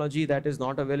technology that is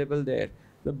not available there.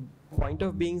 The point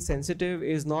of being sensitive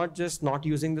is not just not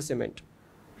using the cement.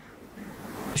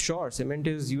 Sure, cement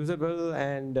is usable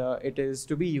and it is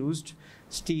to be used,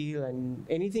 steel and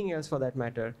anything else for that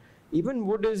matter. Even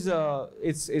wood is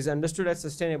understood as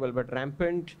sustainable, but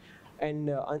rampant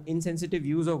and insensitive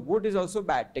use of wood is also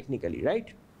bad technically,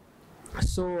 right?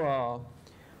 So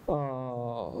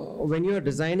when you are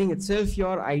designing itself,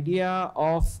 your idea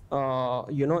of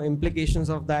implications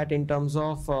of that in terms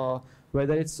of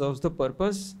whether it serves the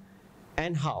purpose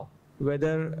and how,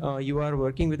 whether you are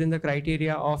working within the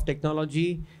criteria of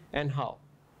technology and how.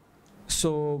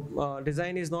 So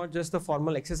design is not just a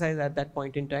formal exercise at that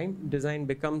point in time. Design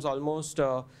becomes almost,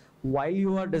 while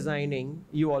you are designing,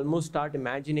 you almost start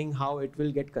imagining how it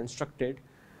will get constructed.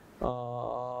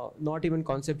 Not even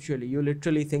conceptually, you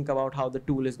literally think about how the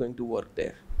tool is going to work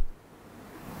there.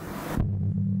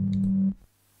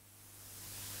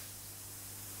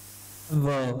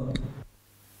 Wow.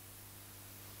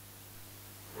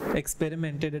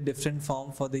 Experimented a different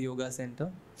form for the yoga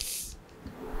center?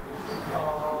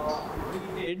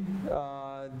 We did.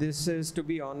 This is, to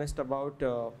be honest, about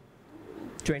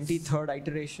 23rd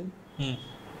iteration.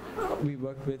 We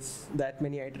worked with that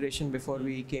many iteration before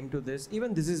we came to this.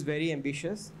 Even this is very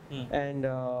ambitious, and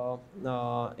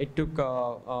it took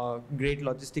great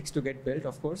logistics to get built,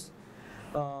 of course.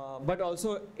 But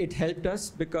also it helped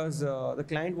us because the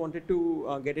client wanted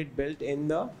to get it built in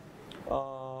the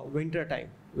winter time,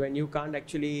 when you can't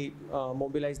actually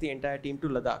mobilize the entire team to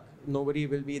Ladakh. Nobody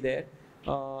will be there.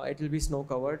 It will be snow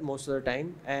covered most of the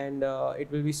time, and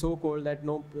it will be so cold that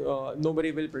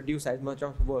nobody will produce as much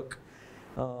of work.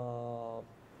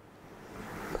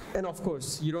 And of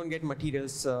course, you don't get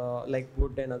materials like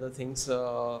wood and other things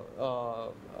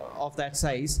of that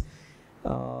size.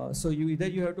 So you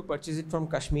have to purchase it from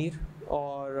Kashmir,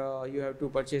 or you have to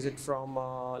purchase it from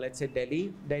let's say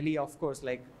Delhi. Delhi, of course,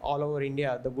 like all over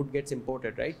India, the wood gets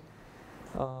imported, right?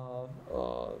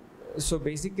 So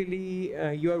basically,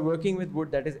 you are working with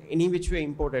wood that is any which way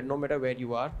imported, no matter where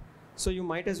you are. So you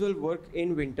might as well work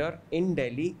in winter in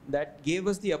Delhi. That gave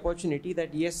us the opportunity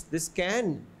that yes, this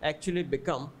can actually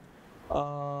become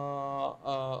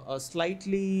a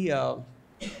slightly,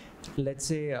 let's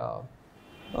say,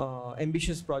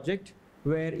 ambitious project,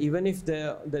 where even if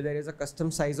there is a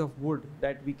custom size of wood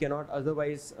that we cannot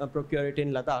otherwise procure it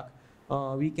in Ladakh,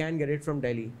 we can get it from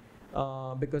Delhi.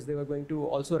 Because they were going to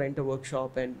also rent a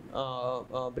workshop and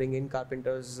bring in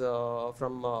carpenters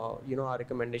from our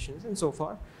recommendations and so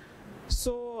far.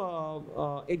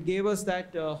 So it gave us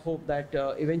that hope that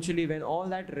eventually, when all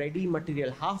that ready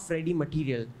material, half ready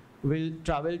material, will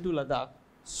travel to Ladakh.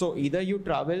 So either you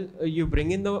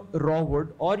bring in the raw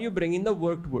wood, or you bring in the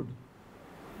worked wood.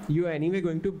 You are anyway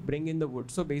going to bring in the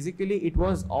wood. So basically, it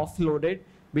was offloaded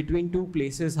between two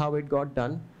places, how it got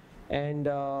done. And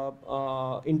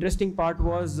interesting part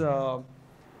was the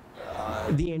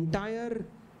entire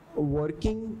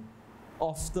working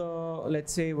of the,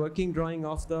 let's say, working drawing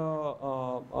of the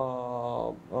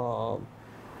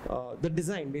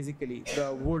design, basically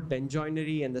the wood and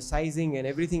joinery and the sizing and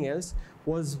everything else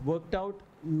was worked out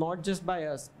not just by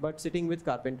us, but sitting with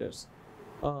carpenters.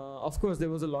 Of course, there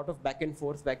was a lot of back and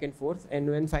forth, and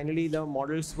when finally the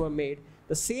models were made,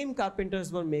 the same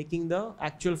carpenters were making the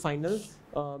actual final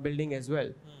building as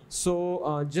well.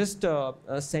 So just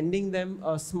sending them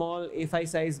a small A5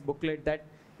 size booklet that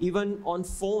even on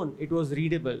phone it was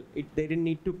readable. They didn't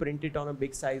need to print it on a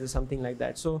big size or something like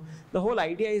that. So the whole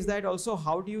idea is that also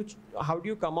how do you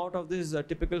come out of this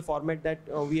typical format that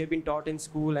we have been taught in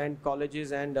school and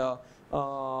colleges and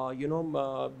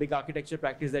big architecture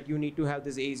practice, that you need to have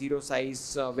this A0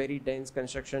 size very dense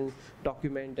construction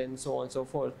document and so on and so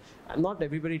forth. And not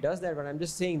everybody does that, but I'm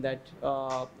just saying that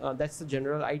that's the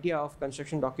general idea of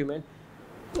construction document.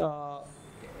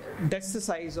 That's the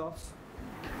size of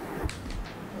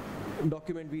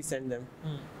document we send them.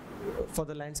 For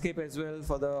the landscape as well,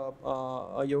 for the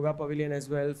yoga pavilion as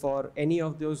well, for any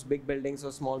of those big buildings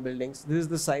or small buildings, this is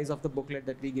the size of the booklet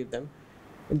that we give them,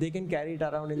 and they can carry it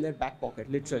around in their back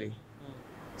pocket, literally.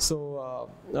 So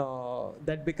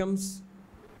that becomes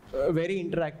very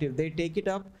interactive. They take it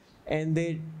up and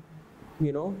they,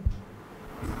 There's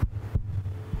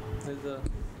a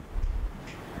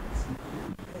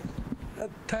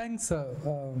Thanks,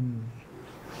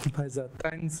 Faiza.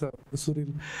 Thanks,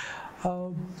 Suril.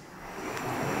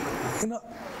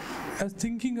 I was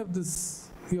thinking of this,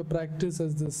 your practice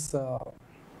as this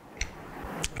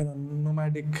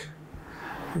nomadic,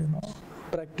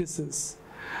 practices.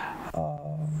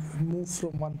 Move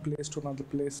from one place to another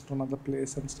place to another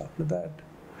place and stuff like that.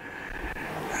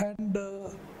 And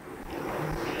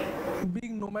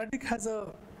being nomadic has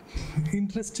a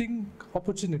interesting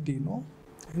opportunity,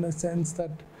 in a sense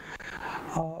that,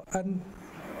 and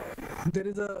there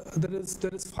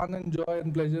is fun and joy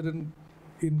and pleasure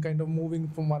in kind of moving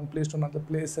from one place to another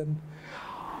place, and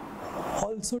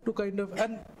also to kind of,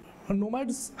 and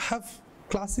nomads have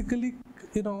classically,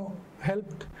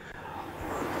 helped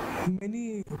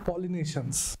many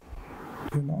pollinations,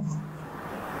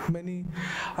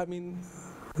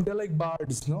 they're like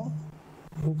bards,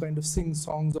 who kind of sing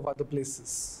songs of other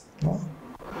places,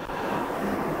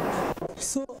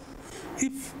 So,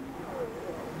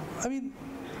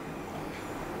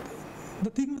 the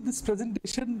thing with this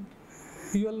presentation,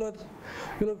 you're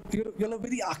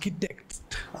very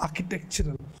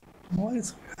architectural,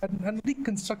 and very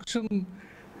construction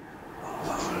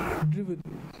driven.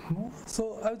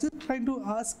 So I was just trying to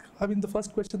ask, the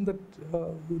first question that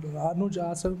Anuj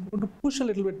asked, I'm going to push a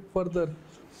little bit further.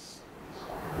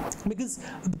 Because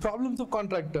the problems of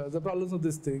contractors, the problems of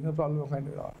this thing, the problem of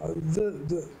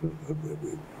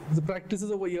the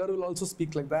practices over here will also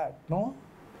speak like that, no?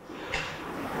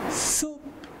 So,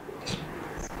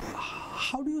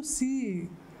 how do you see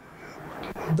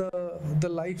the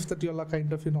life that you're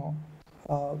kind of,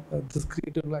 this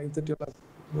creative life that you're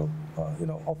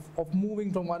of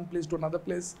moving from one place to another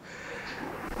place,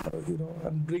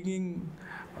 and bringing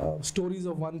stories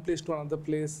of one place to another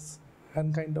place,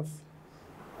 and kind of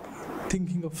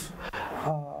thinking of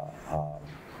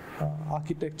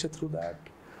architecture through that.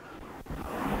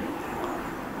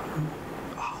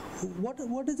 What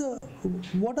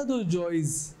are those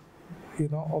joys,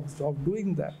 of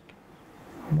doing that?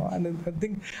 And I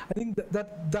think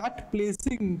that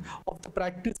placing of the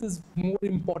practice is more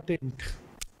important.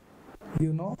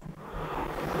 You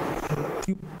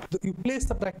place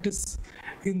the practice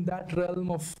in that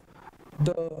realm of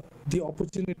the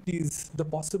opportunities, the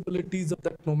possibilities of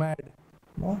that nomad.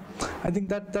 I think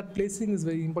that placing is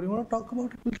very important. You want to talk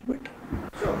about it a little bit?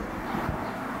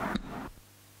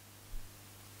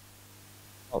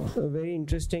 A very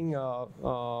interesting,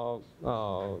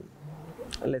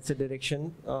 let's say,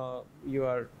 direction you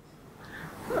are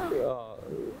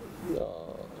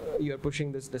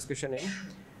pushing this discussion in.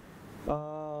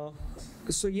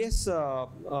 So yes,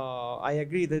 I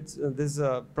agree that this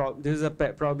is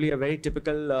probably a very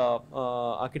typical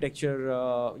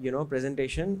architecture,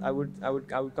 presentation. I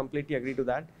would completely agree to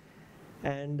that.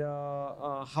 And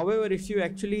however, if you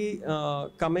actually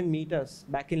come and meet us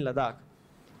back in Ladakh,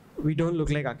 we don't look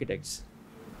like architects.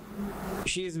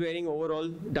 She is wearing overall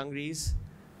dungarees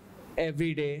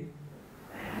every day.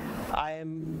 I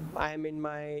am in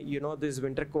my this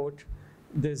winter coat,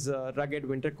 this rugged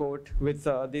winter coat with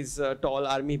these tall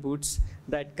army boots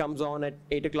that comes on at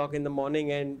 8 o'clock in the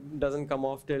morning and doesn't come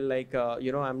off till like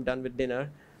I'm done with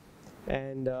dinner.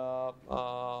 And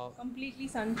completely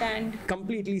suntanned.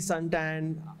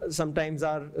 Sometimes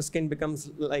our skin becomes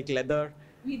like leather.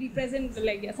 We represent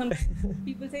sometimes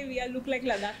people say we look like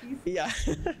Ladakhis. Yeah.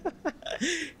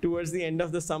 Towards the end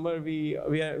of the summer, we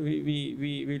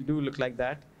do look like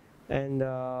that. And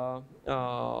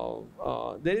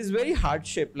there is very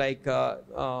hardship. I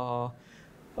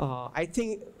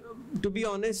think, to be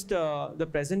honest, the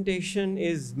presentation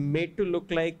is made to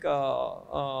look like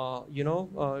to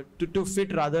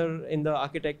fit rather in the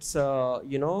architect's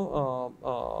realm.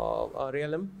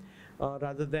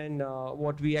 Rather than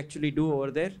what we actually do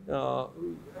over there.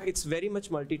 It's very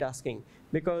much multitasking,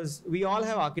 because we all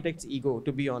have architect's ego,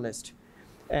 to be honest,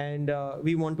 and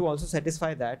we want to also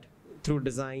satisfy that through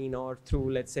design or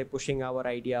through, let's say, pushing our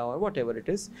idea or whatever it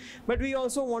is. But we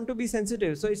also want to be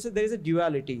sensitive, so there is a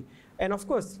duality. And of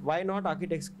course, why can't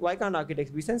architects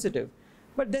be sensitive?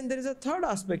 But then there is a third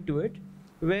aspect to it,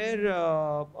 where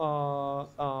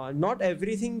not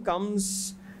everything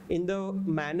comes in the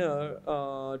manner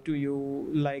to you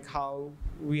like how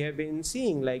we have been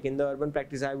seeing. Like in the urban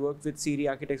practice, I worked with Serie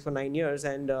Architects for 9 years,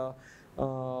 and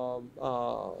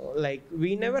like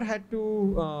we never had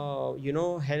to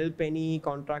help any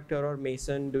contractor or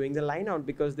mason doing the line out,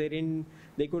 because they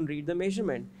couldn't read the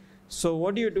measurement. So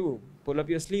what do? Pull up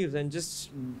your sleeves and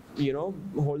just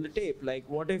hold the tape. Like,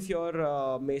 what if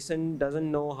your mason doesn't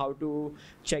know how to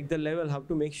check the level, how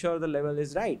to make sure the level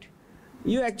is right?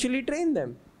 You actually train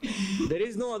them. There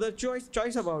is no other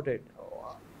choice about it.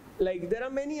 Like, there are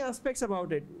many aspects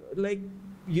about it, like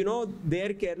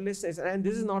their carelessness, and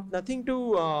this is nothing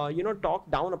to talk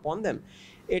down upon them.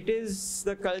 It is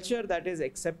the culture that is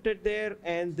accepted there,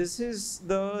 and this is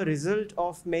the result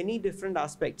of many different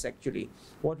aspects actually.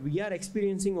 What we are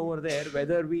experiencing over there,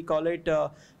 whether we call it,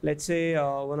 let's say,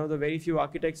 one of the very few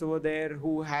architects over there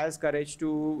who has courage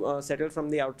to settle from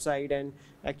the outside and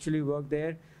actually work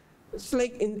there. It's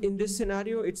like in this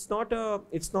scenario, it's not a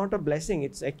blessing.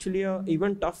 It's actually a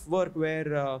even tough work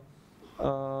where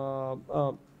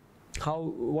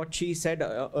what she said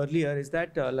earlier is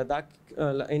that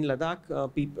in Ladakh,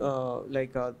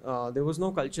 there was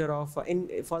no culture of,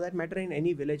 for that matter, in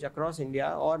any village across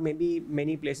India or maybe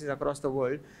many places across the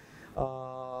world.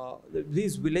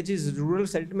 These villages, rural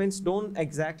settlements don't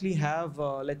exactly have,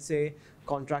 let's say,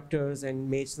 contractors and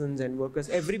masons and workers.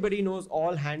 Everybody knows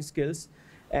all hand skills,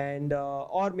 and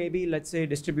or maybe, let's say,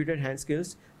 distributed hand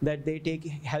skills, that they take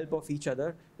help of each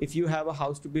other. If you have a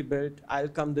house to be built, I'll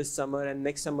come this summer, and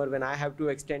next summer when I have to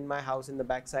extend my house in the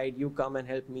backside, you come and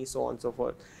help me, so on and so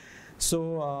forth.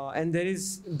 So and there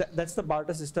is that's the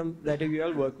barter system that we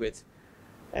all work with.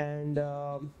 And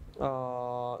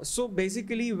so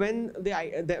basically, when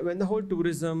the whole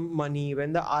tourism money,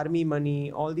 when the army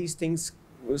money, all these things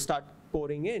start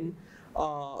pouring in,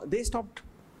 they stopped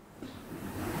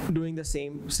doing the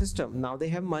same system. Now they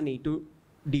have money to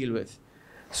deal with.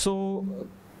 So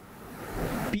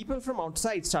people from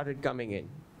outside started coming in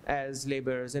as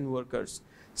laborers and workers.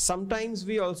 Sometimes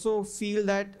we also feel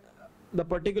that the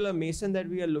particular mason that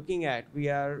we are looking at, we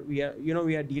are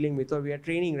dealing with, or we are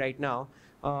training right now,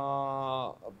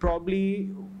 probably,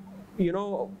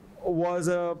 was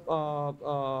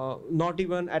not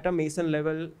even at a mason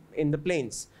level in the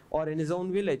plains or in his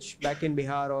own village back in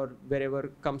Bihar or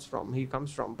wherever he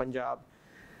comes from, Punjab.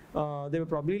 They were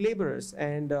probably laborers,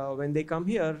 and when they come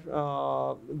here,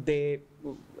 there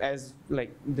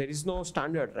is no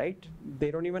standard, right?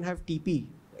 They don't even have TP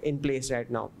in place right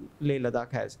now. Leh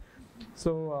Ladakh has.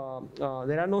 So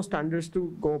there are no standards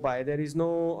to go by. There is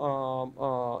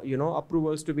no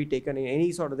approvals to be taken in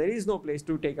any sort of. There is no place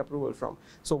to take approval from.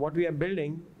 So what we are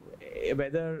building,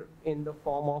 whether in the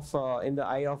form of in the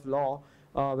eye of law,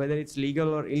 whether it's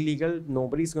legal or illegal,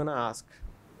 nobody's gonna ask.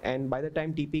 And by the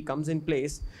time TP comes in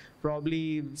place,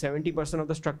 probably 70% of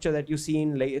the structure that you see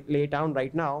in Leh town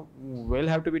right now will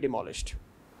have to be demolished.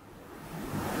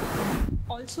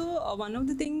 Also, one of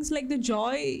the things, like the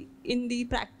joy in the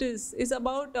practice is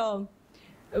about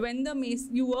when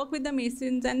you work with the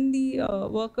masons and the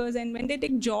workers, and when they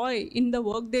take joy in the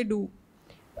work they do,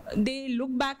 they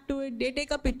look back to it, they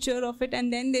take a picture of it,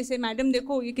 and then they say, "Madam,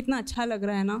 dekho, ye kitna acha lag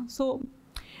raha hai na?" So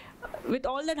with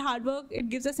all that hard work, it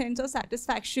gives a sense of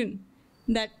satisfaction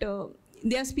that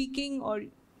they are speaking, or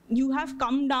you have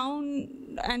come down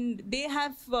and they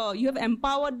have you have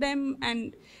empowered them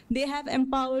and they have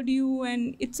empowered you,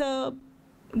 and it's a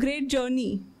great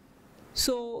journey.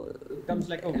 So it comes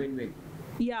like a win-win.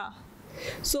 Yeah.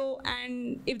 So,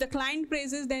 and if the client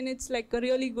praises, then it's like a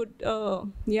really good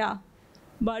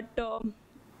but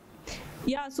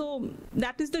yeah, so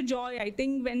that is the joy, I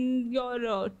think, when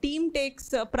your team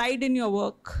takes pride in your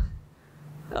work.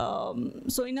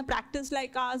 So in a practice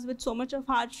like ours with so much of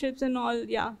hardships and all,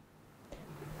 yeah,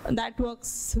 that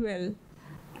works well.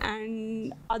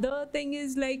 And other thing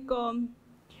is like,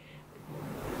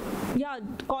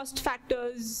 cost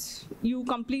factors. You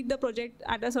complete the project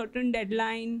at a certain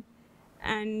deadline,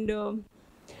 and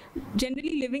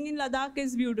generally living in Ladakh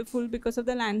is beautiful because of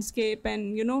the landscape,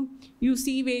 and you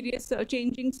see various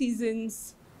changing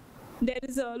seasons. There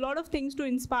is a lot of things to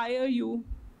inspire you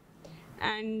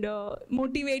and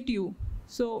motivate you.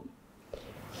 So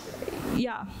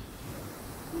yeah.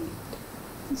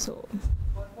 So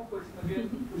one more question again,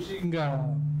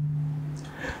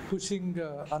 pushing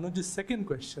Anuj's second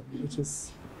question, which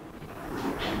is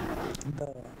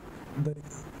the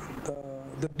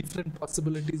different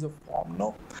possibilities of form.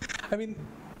 No, I mean,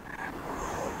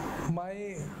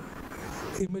 my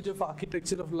image of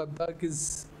architecture of Ladakh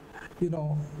is,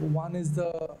 one is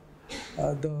the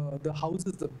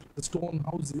houses, the stone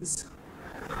houses,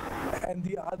 and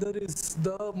the other is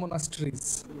the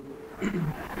monasteries.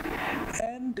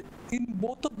 And in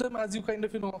both of them, as you kind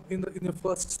of, in your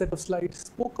first set of slides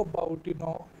spoke about,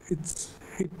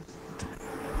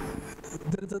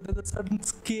 there's a certain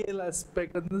scale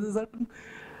aspect, and there's a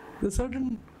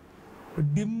certain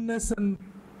dimness and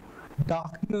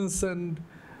darkness and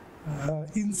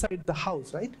inside the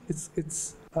house, right?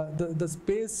 It's the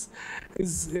space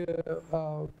is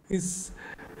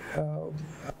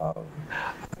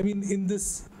I mean, in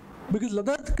this, because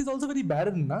Ladakh is also very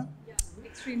barren, na? yeah,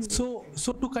 extremely. So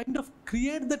to kind of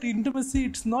create that intimacy,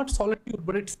 it's not solitude,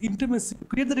 but it's intimacy. To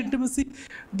create that intimacy,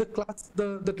 the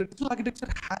traditional architecture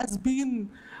has been,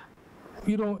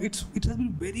 it has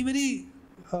been very, very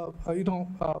the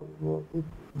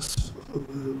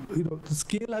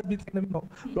scale has been kind of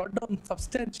brought down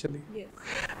substantially. Yes.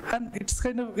 And it's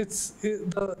kind of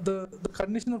the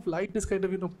condition of light is kind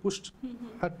of pushed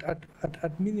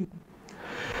at minimum.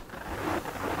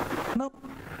 Now,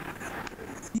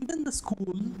 even the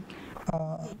school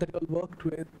that you all worked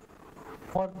with,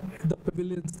 or the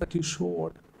pavilions that you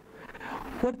showed,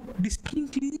 were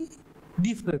distinctly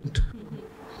different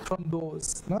from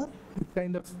those. No?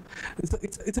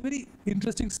 It's a very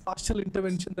interesting spatial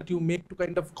intervention that you make to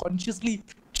kind of consciously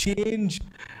change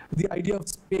the idea of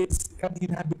space and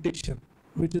inhabitation,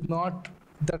 which is not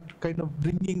that kind of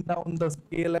bringing down the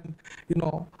scale and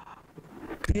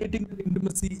creating the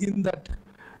intimacy in that.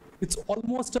 It's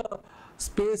almost a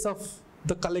space of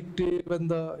the collective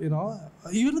and the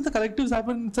even if the collectives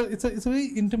happen, it's a very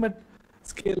intimate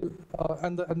scale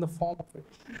and the form of it.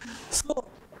 So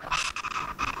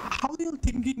how are you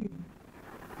thinking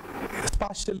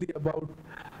spatially about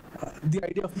the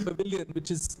idea of pavilion,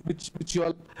 which you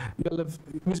all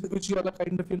are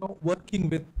kind of working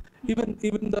with,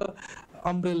 even the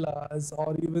umbrellas,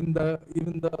 or even the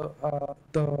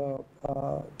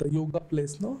yoga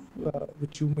place,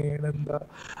 which you made, and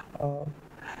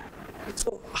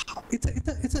so it's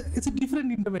a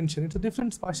different intervention. It's a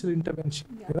different spatial intervention.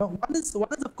 Yeah. One is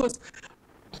of course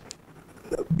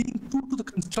being true to the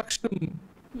construction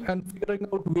and figuring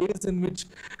out ways in which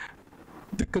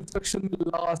the construction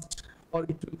will last, or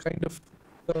it will kind of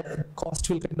the cost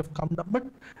will kind of come down. But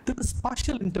there is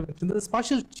spatial intervention. There is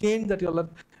spatial change that you all are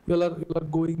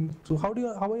going through. How are you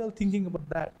all thinking about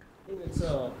that?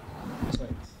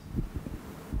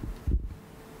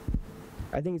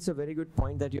 I think it's a very good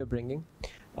point that you're bringing.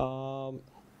 So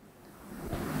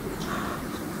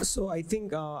I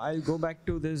think I'll go back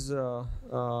to this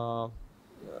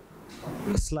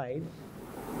slide.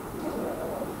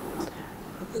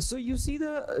 So you see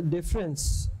the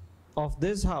difference of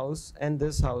this house and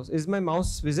this house. Is my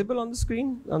mouse visible on the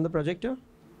screen, on the projector?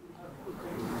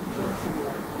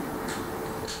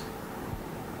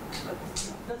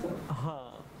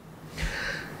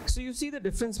 So you see the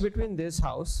difference between this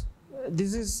house.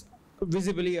 This is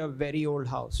visibly a very old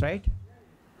house, right?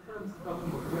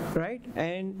 Right?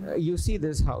 And you see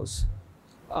this house.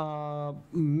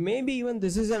 Maybe even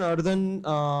this is an earthen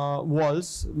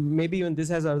walls. Maybe even this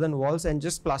has earthen walls and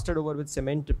just plastered over with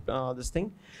cement. This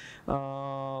thing,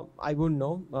 I wouldn't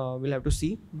know. We'll have to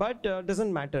see. But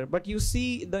doesn't matter. But you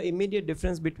see the immediate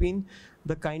difference between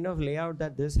the kind of layout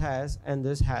that this has and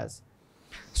this has.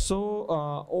 So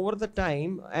over the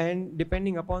time, and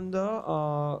depending upon the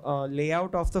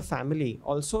layout of the family,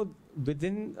 also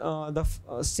within the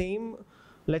same,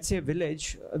 let's say,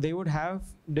 village, they would have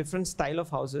different style of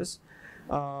houses,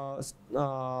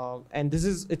 and this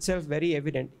is itself very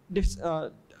evident. This,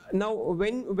 now,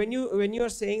 when you are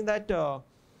saying that the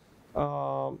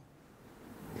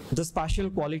spatial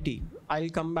quality, I'll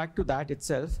come back to that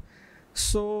itself.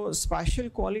 So spatial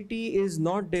quality is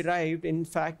not derived, in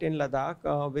fact, in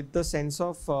Ladakh with the sense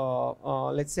of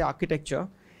let's say architecture.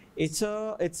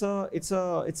 There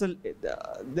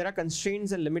are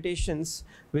constraints and limitations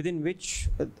within which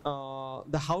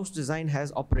the house design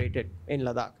has operated in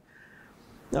Ladakh.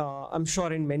 I'm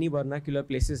sure in many vernacular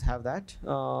places have that,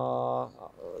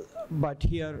 but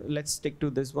here let's stick to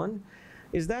this one.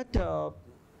 Is that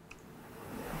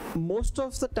most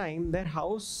of the time their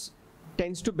house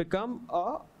tends to become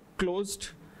a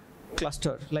closed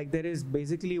cluster. Like there is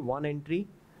basically one entry,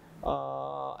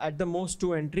 at the most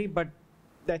two entry, but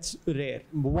that's rare.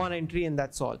 One entry and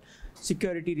that's all.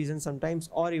 Security reasons sometimes,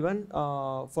 or even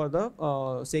for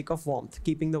the sake of warmth,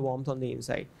 keeping the warmth on the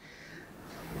inside.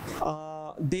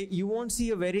 You won't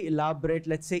see a very elaborate,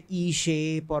 let's say, E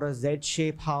shape or a Z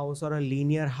shape house or a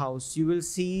linear house. You will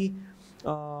see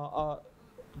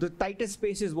the tightest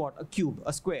space is what? A cube,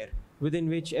 a square, within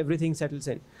which everything settles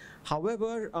in.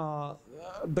 However,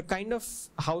 the kind of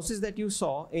houses that you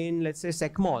saw in, let's say,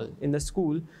 SecMall in the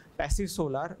school, Passive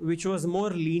Solar, which was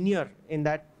more linear in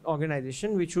that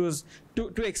organization, which was to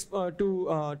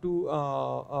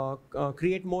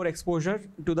create more exposure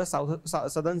to the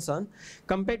southern sun,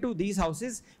 compared to these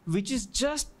houses, which is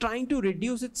just trying to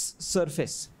reduce its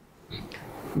surface.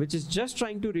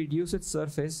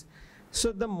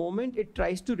 So the moment it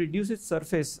tries to reduce its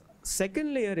surface,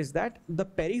 second layer is that the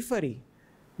periphery,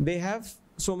 they have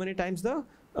so many times the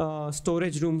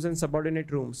storage rooms and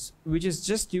subordinate rooms, which is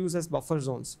just used as buffer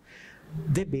zones.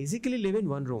 They basically live in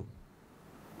one room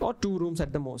or two rooms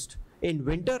at the most. In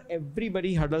winter,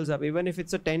 everybody huddles up. Even if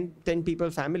it's a 10 people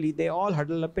family, they all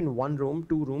huddle up in one room,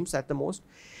 two rooms at the most.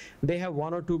 They have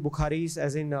one or two bukharis,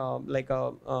 as in like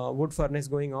a wood furnace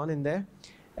going on in there.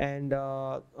 And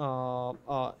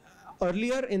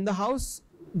earlier in the house,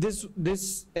 this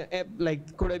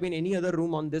like could have been any other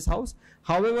room on this house.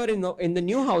 However, in the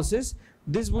new houses,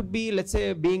 this would be, let's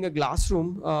say, being a glass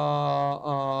room,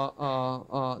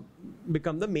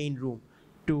 become the main room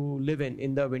to live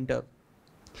in the winter.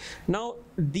 Now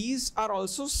these are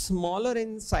also smaller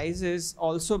in sizes,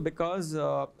 also because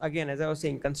again, as I was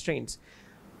saying, constraints.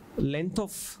 Length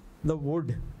of the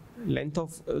wood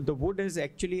is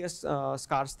actually a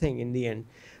scarce thing in the end.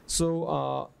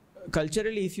 So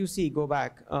culturally, if you see, go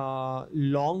back,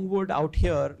 long wood out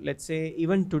here, let's say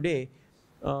even today,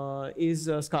 is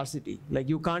scarcity. Like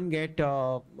you can't get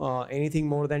anything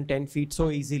more than 10 feet so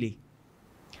easily.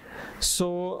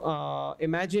 So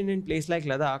imagine in place like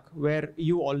Ladakh, where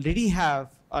you already have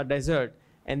a desert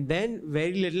and then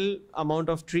very little amount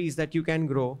of trees that you can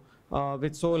grow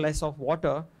with so less of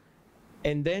water,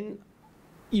 and then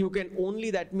you can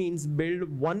only, that means, build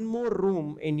one more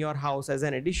room in your house as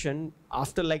an addition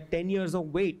after like 10 years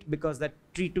of wait, because that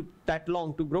tree took that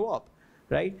long to grow up,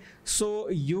 right? So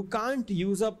you can't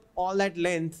use up all that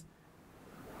length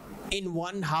in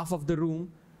one half of the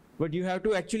room, but you have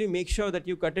to actually make sure that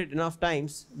you cut it enough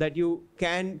times that you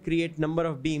can create number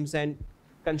of beams and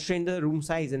constrain the room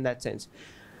size in that sense.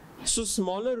 So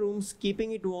smaller rooms,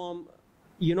 keeping it warm,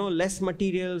 less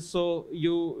material. So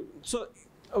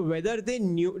whether they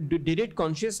did it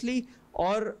consciously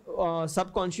or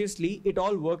subconsciously, it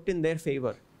all worked in their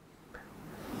favor.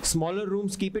 Smaller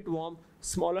rooms keep it warm.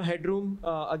 Smaller headroom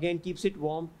again keeps it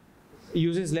warm,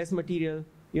 uses less material,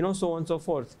 so on and so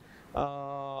forth.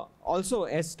 Also,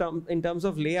 in terms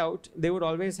of layout, they would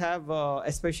always have,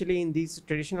 especially in these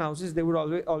traditional houses, they would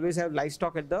always have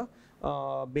livestock at the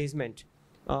basement.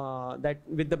 That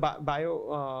with the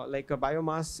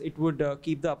biomass, it would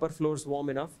keep the upper floors warm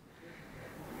enough.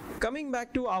 Coming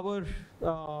back to our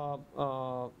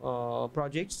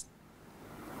projects,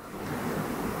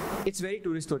 it's very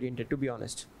tourist oriented, to be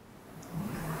honest.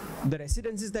 The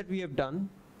residences that we have done,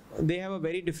 they have a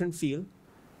very different feel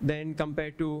than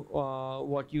compared to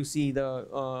what you see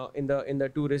in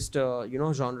the tourist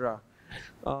genre.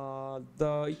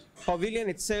 The pavilion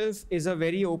itself is a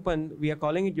very open, we are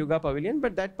calling it yoga pavilion,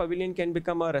 but that pavilion can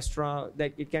become a restaurant,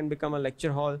 that it can become a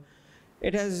lecture hall.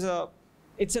 It has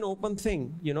it's an open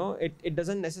thing, it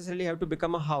doesn't necessarily have to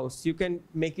become a house. You can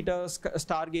make it a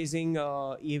stargazing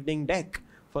evening deck.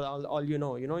 For all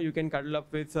you can cuddle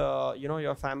up with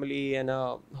your family and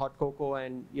a hot cocoa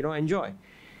and enjoy.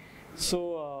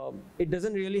 So it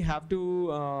doesn't really have to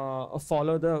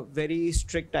follow the very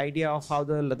strict idea of how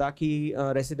the Ladakhi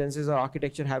residences or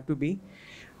architecture have to be,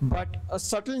 but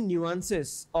subtle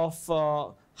nuances of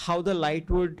how the light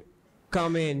would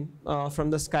come in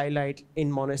from the skylight in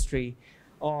monastery,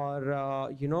 or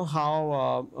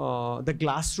how the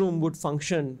glass room would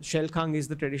function. Shelkhang is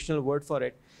the traditional word for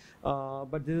it.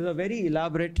 But this is a very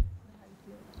elaborate,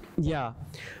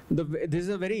 this is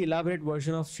a very elaborate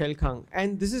version of Shelkhang,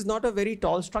 and this is not a very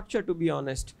tall structure, to be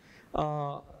honest.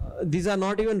 These are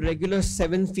not even regular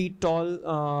 7 feet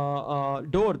tall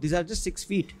door. These are just 6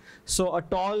 feet. So a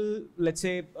tall, let's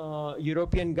say,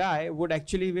 European guy would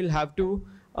actually will have to,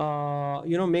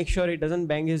 make sure he doesn't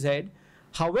bang his head.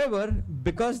 However,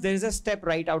 because there is a step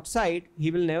right outside,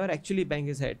 he will never actually bang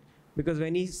his head, because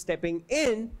when he's stepping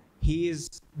in, he is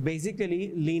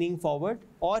basically leaning forward,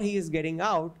 or he is getting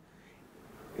out.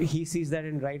 He sees that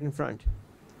right in front,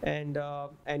 and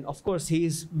of course he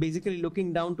is basically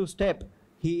looking down to step.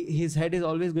 His head is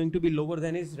always going to be lower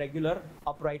than his regular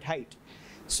upright height.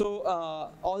 So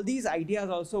all these ideas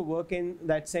also work in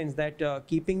that sense, that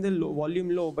keeping the volume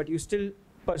low, but you still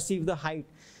perceive the height,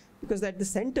 because at the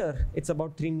center it's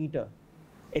about 3 meters.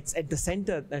 It's at the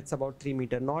center that's about 3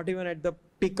 meters, not even at the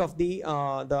peak of the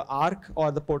arc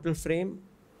or the portal frame.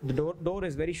 The door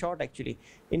is very short actually.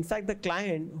 In fact, the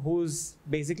client, who's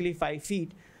basically 5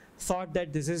 feet, thought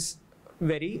that this is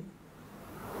very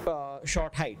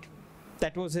short height.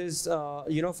 That was his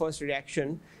first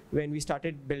reaction when we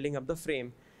started building up the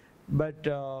frame. But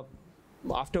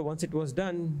after once it was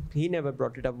done, he never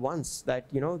brought it up once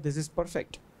that this is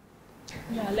perfect.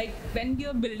 Yeah, like when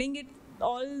you're building it,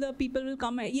 all the people will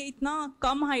come. ये इतना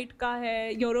कम height का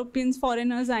है, Europeans,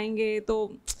 foreigners आएंगे,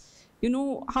 तो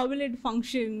how will it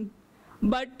function?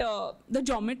 But the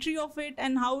geometry of it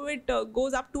and how it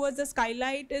goes up towards the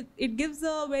skylight, it gives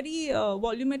a very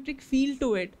volumetric feel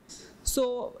to it.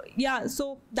 So yeah,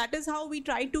 so that is how we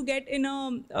try to get in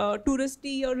a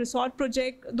touristy or resort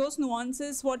project those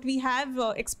nuances what we have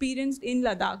experienced in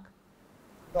Ladakh.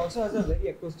 It also has a very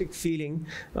acoustic feeling,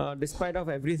 despite of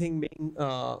everything being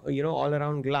all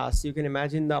around glass. You can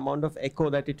imagine the amount of echo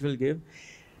that it will give.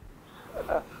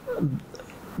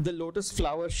 the lotus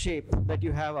flower shape that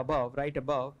you have above, right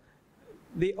above,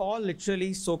 they all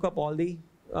literally soak up all the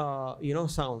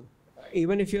sound.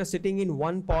 Even if you're sitting in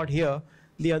one pod here,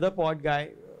 the other pod guy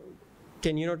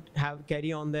can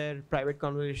carry on their private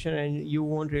conversation, and you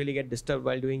won't really get disturbed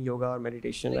while doing yoga or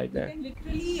meditation right there. You can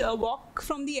literally walk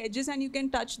from the edges and you can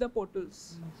touch the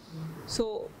portals.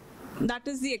 So that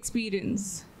is the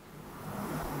experience.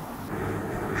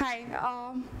 Hi,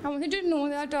 I wanted to know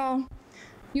that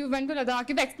you went to Ladakh.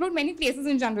 You've explored many places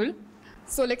in general,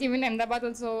 so like even Ahmedabad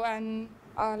also and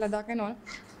Ladakh and all.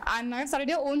 And now you've started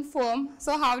your own firm.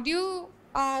 So how do you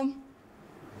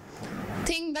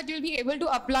think that you'll be able to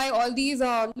apply all these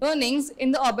learnings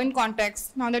in the urban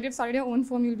context? Now that you've started your own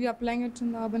firm, you'll be applying it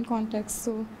in the urban context.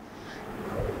 So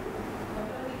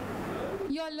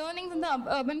your learnings in the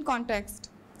urban context,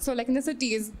 so like in the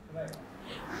cities.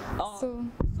 So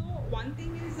one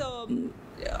thing is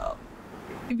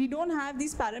we don't have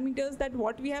these parameters that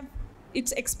what we have,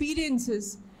 it's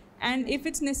experiences. And if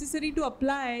it's necessary to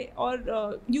apply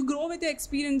or you grow with your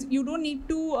experience, you don't need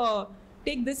to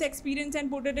take this experience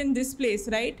and put it in this place,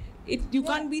 right? You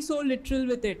can't be so literal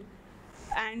with it.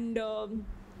 And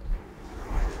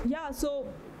so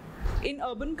in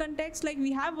urban context, like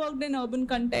we have worked in urban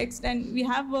context and we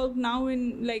have worked now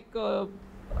in like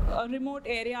remote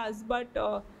areas, but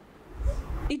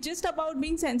it's just about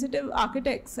being sensitive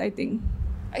architects, I think.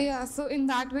 Yeah, so in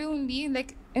that way only,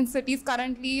 like in cities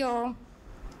currently,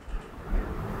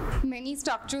 many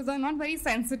structures are not very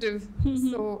sensitive.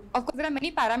 So of course there are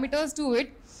many parameters to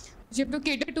it which you have to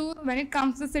cater to when it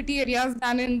comes to city areas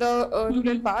than in the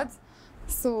rural parts.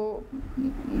 So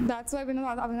that's why I've been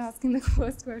asking the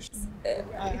first question.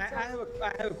 I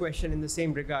have a question in the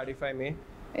same regard, if I may.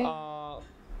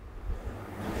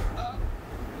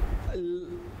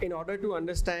 In order to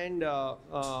understand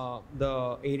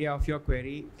the area of your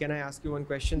query, can I ask you one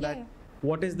question? That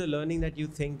what is the learning that you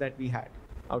think that we had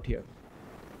out here?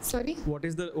 Sorry?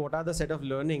 What are the set of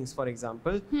learnings, for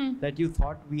example, that you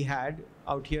thought we had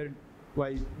out here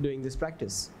while doing this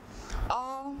practice?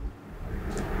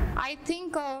 I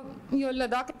think your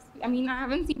Ladakh, I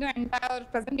haven't seen your entire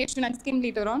presentation, I just came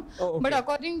later on. Oh, okay. But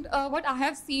according to what I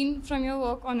have seen from your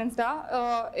work on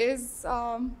Insta is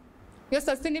your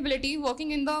sustainability,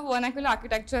 working in the vernacular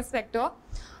architecture sector.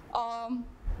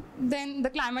 Then the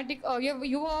climatic,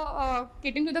 you were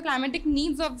catering to the climatic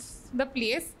needs of the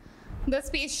place, the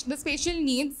spatial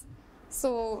needs.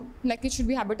 So like it should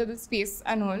be habitable space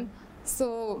and all.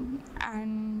 So,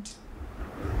 and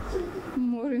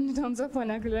more in terms of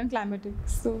vernacular and climatic.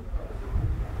 So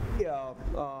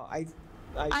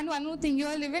and one more thing, you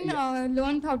have even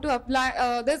learned how to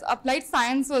apply, there's applied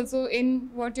science also in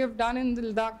what you have done in the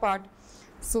Ladakh part.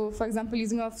 So for example,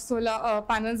 using of solar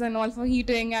panels and all for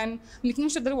heating and making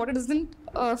sure that water doesn't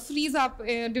freeze up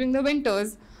during the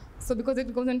winters. So because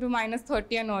it goes into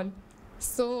 -30 and all.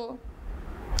 So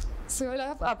you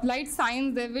have applied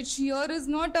science there, which here is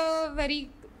not a very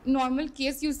normal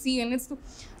case you see, and it's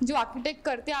जो architect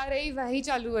करते आ रहे वही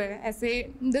चालू है ऐसे.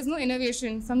 There's no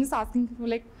innovation. So I'm just asking people,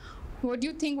 like, what do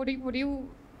you think? What do you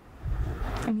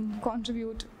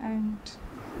contribute? And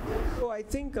so I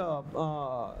think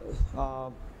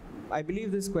I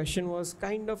believe this question was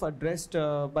kind of addressed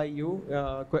by you.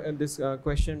 This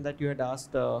question that you had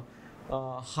asked.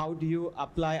 How do you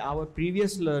apply our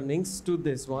previous learnings to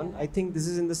this one? I think this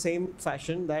is in the same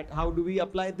fashion, that how do we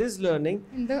apply this learning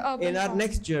in our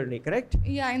next journey, correct?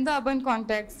 Yeah, in the urban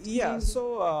context. Yeah, so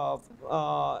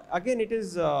again it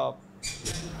is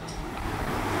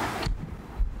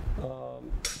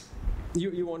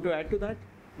you want to add to that?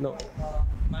 No.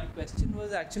 My question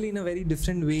was actually in a very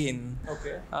different way.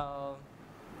 Okay.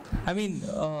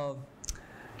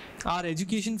 Our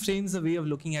education frames a way of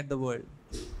looking at the world,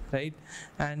 right?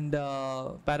 And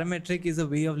parametric is a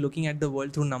way of looking at the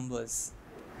world through numbers.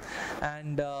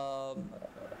 And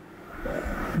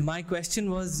my question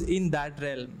was in that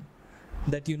realm,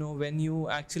 that when you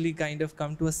actually kind of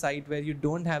come to a site where you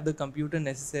don't have the computer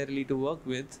necessarily to work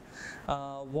with,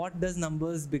 what do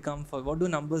numbers become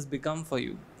for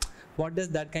you? What does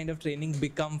that kind of training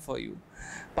become for you?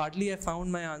 Partly I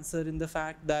found my answer in the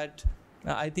fact that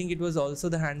I think it was also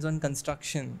the hands-on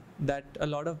construction that a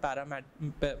lot of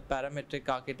parametric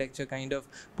architecture kind of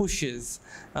pushes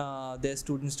their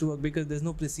students to work, because there's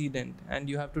no precedent and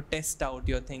you have to test out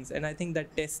your things. And I think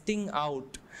that testing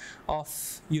out of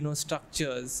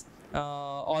structures,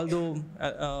 although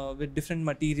with different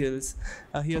materials,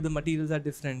 here the materials are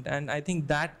different, and I think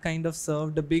that kind of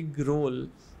served a big role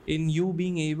in you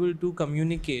being able to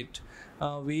communicate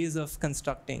ways of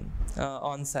constructing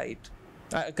on site.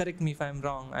 Correct me if I'm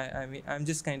wrong. I'm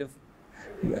just kind of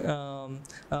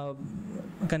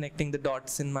connecting the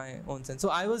dots in my own sense. So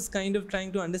I was kind of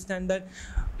trying to understand that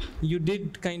you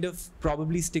did kind of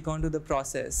probably stick on to the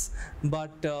process,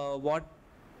 but what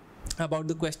about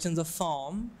the questions of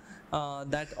form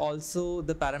that also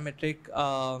the parametric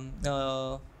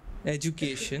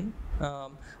education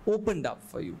opened up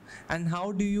for you, and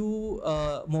how do you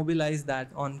mobilize that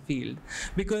on field?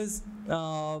 Because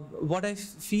what I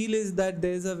feel is that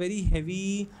there's a very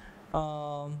heavy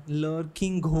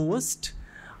lurking ghost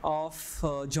of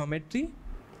geometry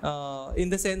in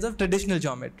the sense of traditional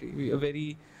geometry, a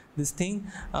very this thing,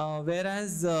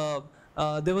 whereas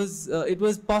there was it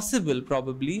was possible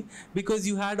probably because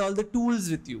you had all the tools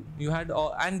with you, you had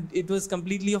all, and it was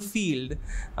completely a field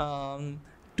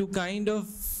to kind of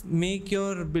make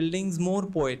your buildings more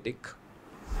poetic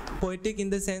in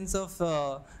the sense of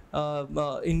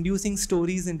inducing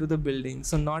stories into the building.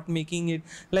 So not making it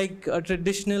like a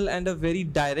traditional and a very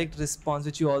direct response,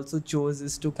 which you also chose,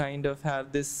 is to kind of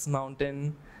have this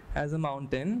mountain as a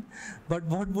mountain. But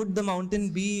what would the mountain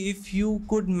be if you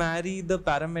could marry the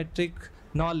parametric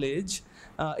knowledge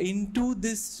into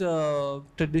this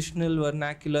traditional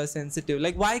vernacular sensitive?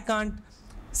 Like, why can't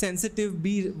sensitive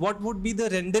be, what would be the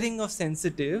rendering of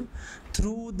sensitive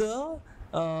through the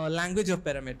language of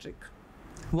parametric,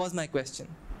 was my question.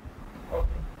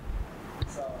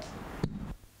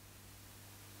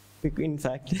 In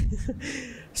fact,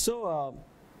 so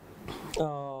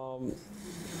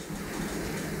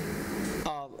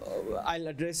I'll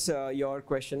address your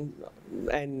question,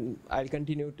 and I'll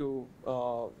continue to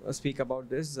speak about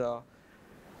this.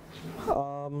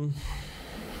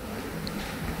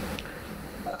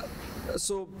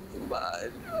 So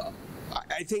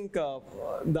I think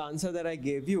the answer that I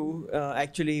gave you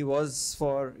actually was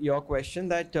for your question,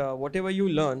 that whatever you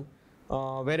learn,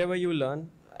 wherever you learn,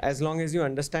 as long as you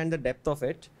understand the depth of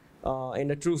it,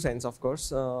 in a true sense, of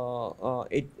course,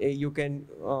 you can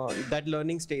that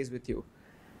learning stays with you.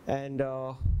 And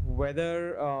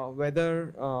whether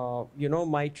you know,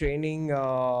 my training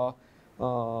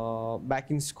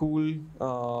back in school,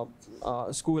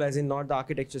 school as in not the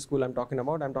architecture school I'm talking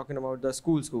about the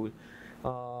school,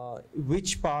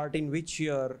 which part in which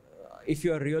year, if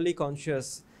you are really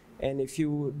conscious and if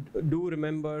you do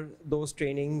remember those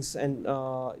trainings and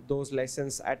those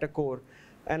lessons at a core.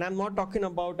 And I'm not talking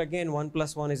about, again, 1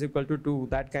 + 1 = 2,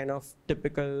 that kind of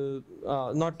typical,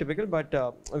 not typical, but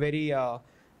very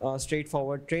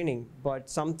straightforward training, but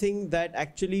something that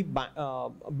actually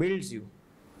builds you.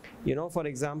 You know, for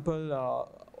example,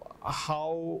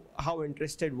 how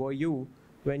interested were you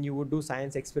when you would do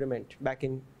science experiment back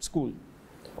in school?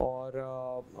 Or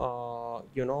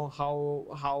you know,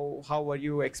 how were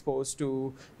you exposed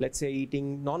to, let's say,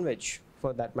 eating non-veg,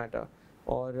 for that matter?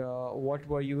 Or what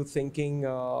were you thinking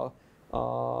the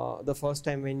first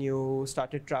time when you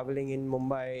started traveling in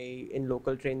Mumbai in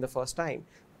local train the first time?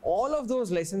 All of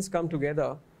those lessons come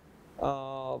together,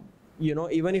 you know,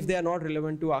 even if they are not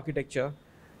relevant to architecture.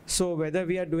 So whether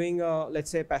we are doing, let's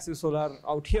say, passive solar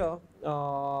out here,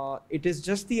 it is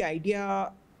just the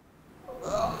idea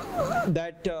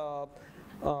that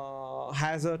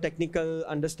has a technical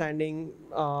understanding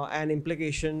and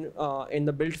implication in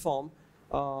the built form.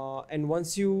 And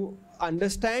once you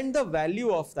understand the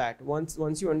value of that,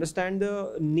 once you understand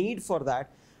the need for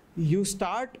that, you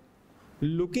start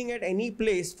looking at any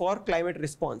place for climate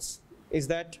response. Is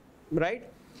that right?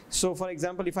 So for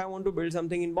example, if I want to build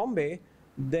something in Bombay,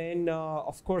 then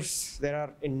of course there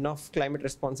are enough climate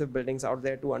responsive buildings out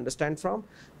there to understand from.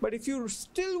 But if you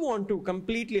still want to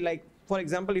completely, like for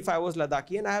example, if I was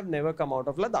Ladakhi, and I have never come out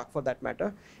of Ladakh for that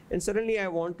matter, and suddenly I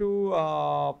want to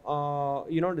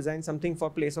you know, design something for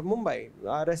place of Mumbai,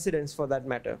 residence for that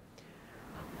matter,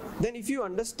 then if you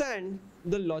understand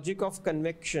the logic of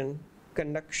convection,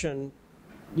 conduction,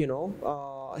 you know,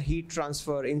 heat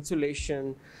transfer,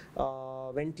 insulation,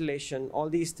 ventilation, all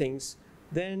these things,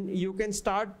 then you can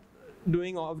start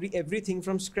doing everything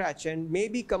from scratch and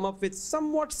maybe come up with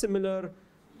somewhat similar,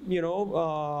 you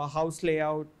know, house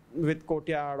layout with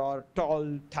courtyard or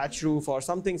tall thatch roof or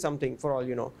something for all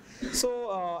you know.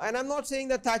 So and I'm not saying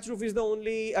that thatch roof is the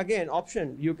only, again,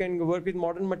 option. You can work with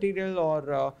modern material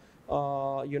or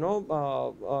you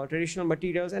know, traditional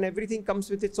materials, and everything comes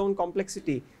with its own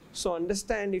complexity. So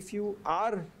understand, if you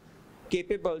are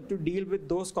capable to deal with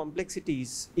those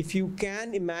complexities, if you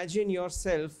can imagine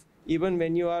yourself, even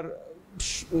when you are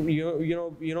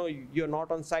you're not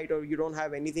on site or you don't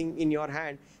have anything in your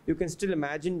hand, you can still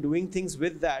imagine doing things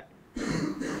with that.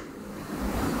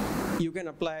 You can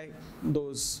apply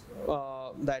those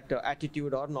that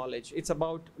attitude or knowledge. It's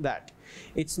about that.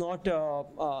 It's not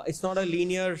a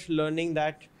linear learning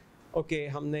that okay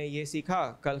हमने ये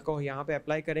सीखा, कल को यहाँ पे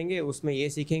apply करेंगे, उसमें ये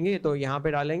सीखेंगे तो यहाँ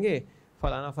पे डालेंगे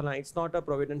फलाना फलाना. It's not a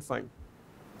provident fund.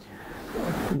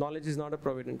 Knowledge is not a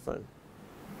provident fund.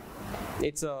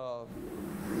 It's a,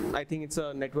 I think it's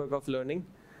a network of learning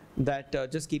that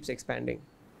just keeps expanding.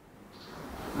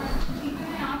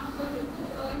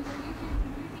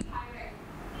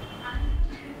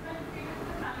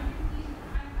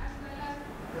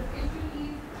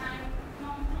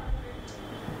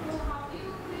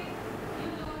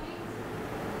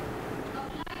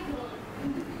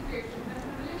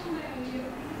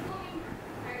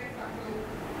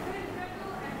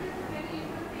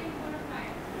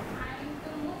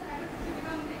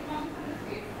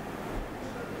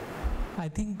 I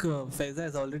think Faiza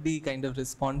has already kind of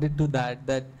responded to that,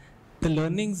 that the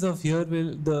learnings of here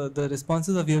will, the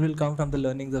responses of here will come from the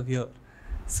learnings of here.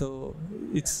 So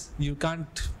it's, you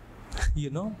can't,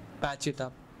 you know, patch it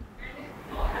up.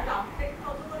 As architects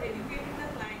also for educating the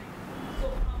client. So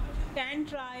how much you can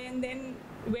try, and then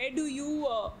where do you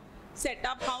set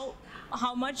up,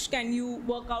 how much can you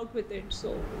work out with it?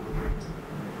 So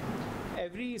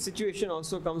every situation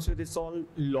also comes with its own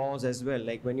laws as well.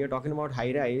 Like when you're talking about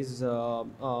high rise,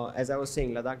 as I was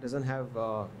saying, Ladakh doesn't have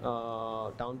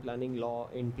town planning law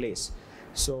in place.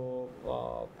 So,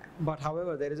 but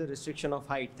however, there is a restriction of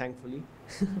height, thankfully.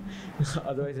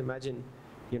 Otherwise, imagine,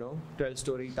 you know,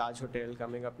 12-story Taj Hotel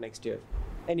coming up next year.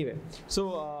 Anyway,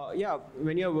 so yeah,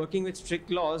 when you're working with strict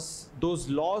laws, those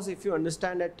laws, if you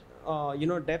understand at you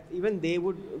know, depth, even they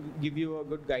would give you a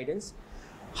good guidance.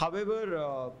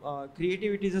 However,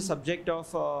 creativity is a subject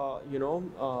of you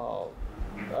know,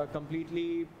 a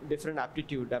completely different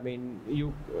aptitude. I mean,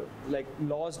 you like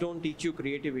laws don't teach you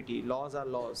creativity. Laws are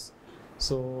laws.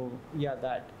 So yeah,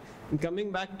 that. And coming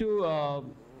back to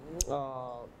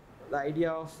the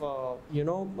idea of you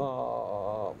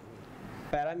know,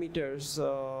 parameters.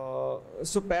 So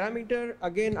parameter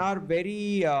again are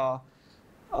very.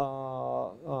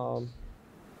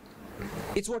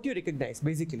 It's what you recognize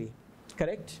basically.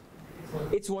 Correct?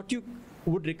 It's what you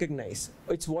would recognize.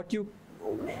 It's what you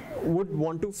would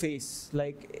want to face.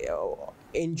 Like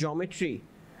in geometry,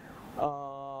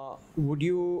 would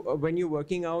you, when you're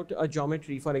working out a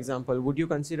geometry, for example, would you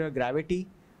consider gravity?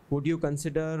 Would you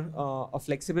consider a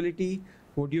flexibility?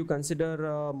 Would you consider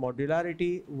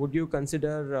modularity? Would you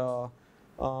consider,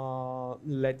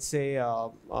 let's say,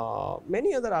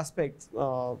 many other aspects,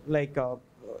 like a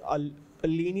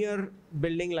linear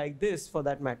building like this, for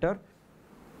that matter?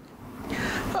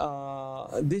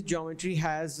 This geometry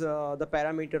has the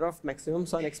parameter of maximum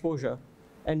sun exposure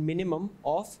and minimum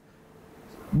of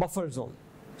buffer zone.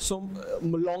 So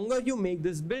longer you make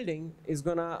this building is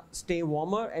gonna stay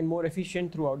warmer and more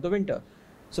efficient throughout the winter.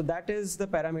 So that is the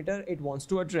parameter it wants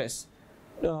to address.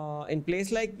 In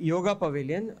place like Yoga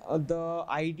Pavilion, the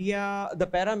idea, the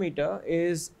parameter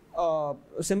is,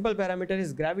 simple parameter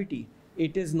is gravity.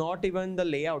 It is not even the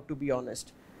layout, to be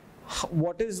honest.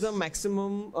 What is the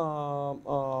maximum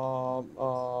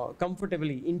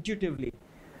comfortably, intuitively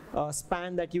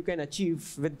span that you can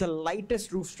achieve with the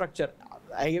lightest roof structure?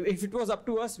 If it was up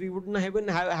to us, we wouldn't even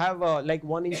have like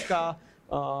 1 inch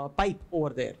pipe over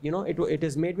there. You know, it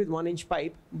is made with 1 inch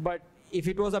pipe, but if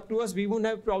it was up to us, we wouldn't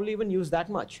have probably even used that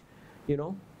much. You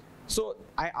know, so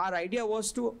our idea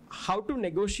was to how to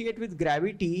negotiate with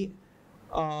gravity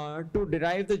to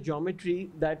derive the geometry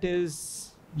that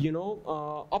is, you know,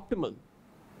 optimal.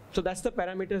 So that's the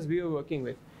parameters we were working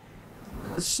with.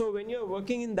 So when you're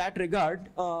working in that regard,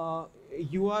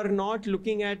 you are not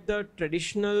looking at the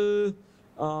traditional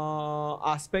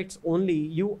aspects only.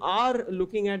 You are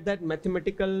looking at that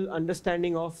mathematical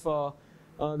understanding of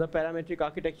the parametric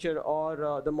architecture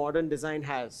or the modern design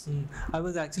has. I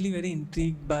was actually very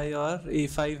intrigued by your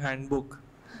A5 handbook.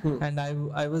 And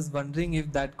I was wondering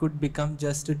if that could become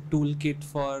just a toolkit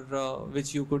for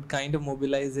which you could kind of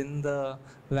mobilize in the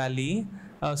valley.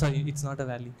 Sorry, it's not a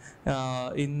valley.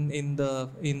 In the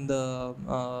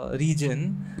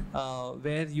region,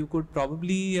 where you could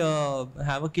probably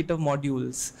have a kit of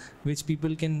modules which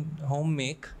people can home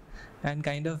make and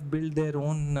kind of build their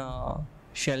own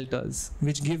shelters,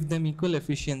 which give them equal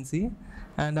efficiency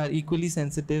and are equally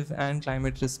sensitive and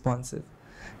climate responsive.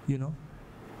 You know.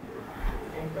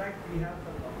 In fact, we have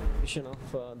some documentation of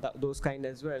those kind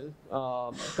as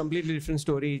well. Completely different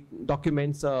story,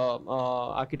 documents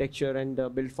architecture and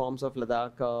build forms of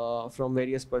Ladakh from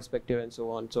various perspectives and so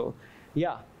on. So,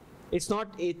 yeah, it's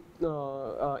not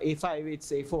A5,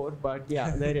 it's A4, but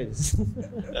yeah, there is.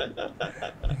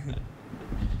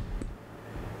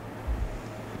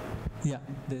 Yeah,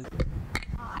 there's.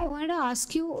 I wanted to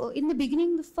ask you, in the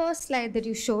beginning, the first slide that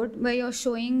you showed, where you're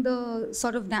showing the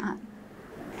sort of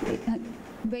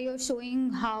where you're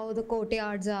showing how the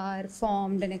courtyards are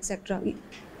formed and etc.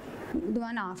 The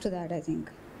one after that, I think.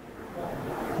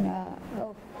 Yeah.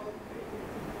 Oh.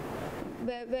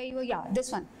 Where you were, yeah,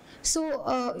 this one.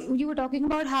 So you were talking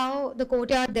about how the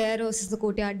courtyard there versus the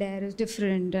courtyard there is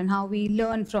different and how we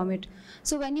learn from it.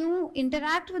 So when you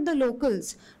interact with the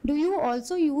locals, do you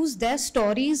also use their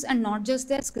stories and not just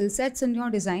their skill sets in your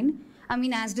design? I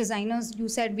mean, as designers, you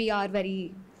said we are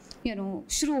very,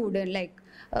 shrewd and like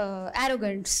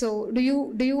arrogant. So do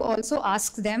you also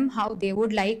ask them how they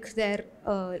would like their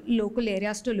local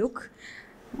areas to look?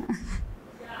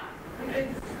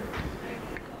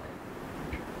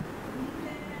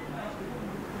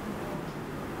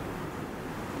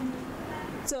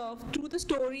 So through the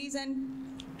stories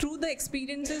and through the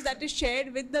experiences that is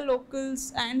shared with the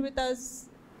locals and with us,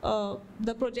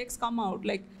 the projects come out.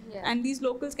 Like, and these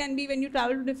locals can be when you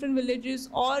travel to different villages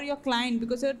or your client,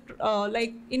 because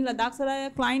like in Ladakh Sarai, a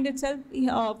client itself,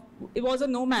 it was a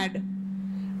nomad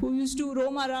who used to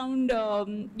roam around,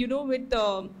 with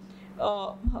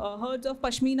herds of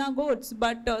Pashmina goats.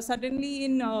 But suddenly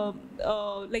in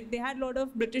like they had a lot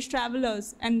of British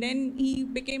travelers, and then he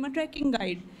became a trekking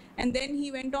guide. And then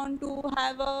he went on to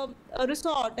have a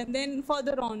resort, and then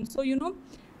further on. So,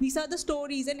 these are the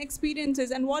stories and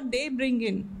experiences and what they bring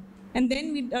in. And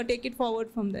then we take it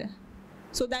forward from there.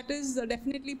 So that is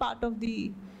definitely part of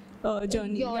the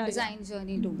journey. Your design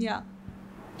journey too. Yeah.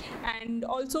 And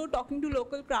also talking to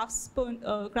local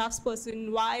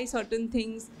craftsperson, why certain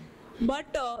things.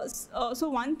 But so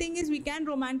one thing is we can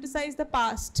romanticize the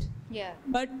past. Yeah.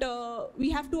 But we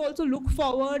have to also look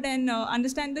forward and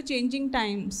understand the changing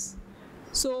times.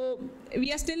 So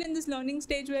we are still in this learning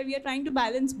stage where we are trying to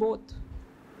balance both.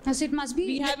 So it must be.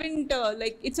 We haven't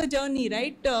it's a journey,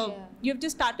 right? You have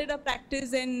just started a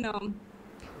practice, and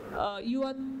you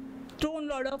are thrown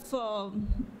a lot of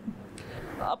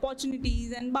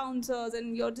opportunities and bouncers,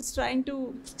 and you're just trying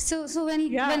to. So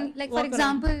when like for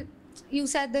example, you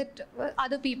said that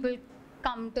other people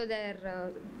come to their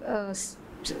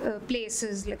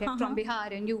places like from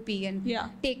Bihar and UP and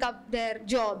take up their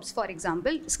jobs, for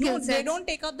example. No, they don't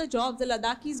take up the jobs. The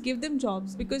Ladakhis give them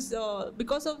jobs because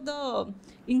of the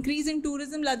increase in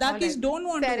tourism. Ladakhis don't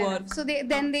want to work. So they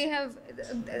then they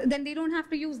don't have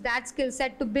to use that skill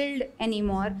set to build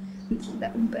anymore.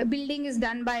 Building is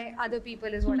done by other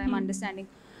people, is what I'm understanding.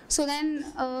 So then.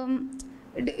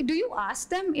 Do you ask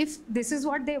them if this is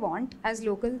what they want as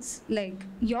locals? Like,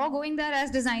 you're going there as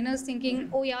designers thinking,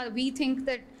 oh yeah, we think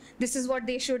that this is what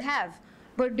they should have.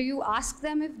 But do you ask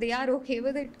them if they are okay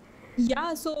with it?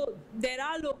 Yeah, so there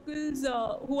are locals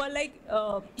who are like,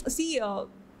 they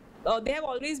have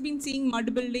always been seeing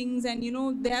mud buildings, and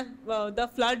they have the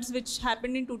floods which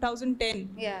happened in 2010.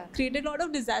 Created a lot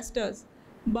of disasters.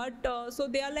 But so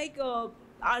they are like,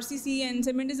 RCC and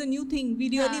cement is a new thing. We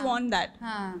really want that.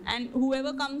 And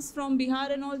whoever comes from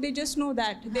Bihar and all, they just know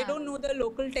that. They don't know the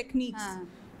local techniques.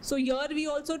 So here we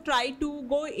also try to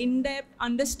go in depth,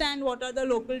 understand what are the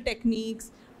local techniques,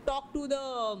 talk to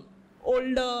the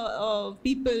older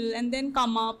people, and then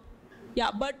come up.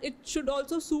 Yeah, but it should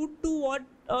also suit to what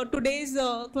today's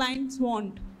clients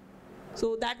want.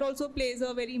 So that also plays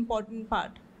a very important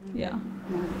part. Yeah.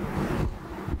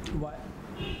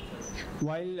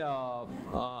 While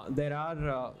there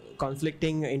are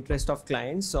conflicting interest of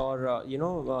clients or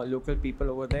local people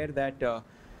over there, that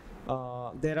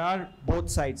there are both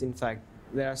sides. In fact,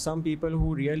 there are some people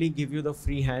who really give you the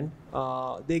free hand.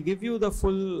 They give you the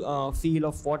full feel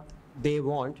of what they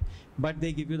want, but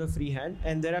they give you the free hand.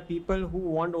 And there are people who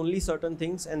want only certain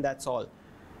things, and that's all.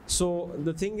 So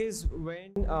the thing is,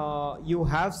 when you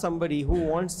have somebody who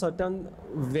wants certain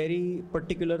very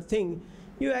particular thing,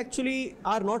 you actually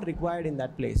are not required in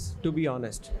that place, to be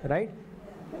honest, right?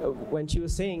 When she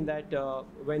was saying that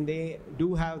when they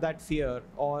do have that fear,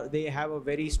 or they have a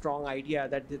very strong idea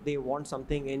that they want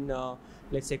something in,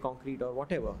 let's say, concrete or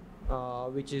whatever,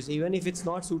 which is, even if it's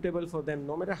not suitable for them,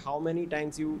 no matter how many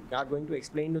times you are going to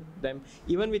explain to them,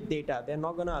 even with data, they're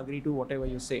not going to agree to whatever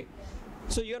you say.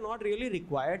 So you're not really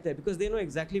required there, because they know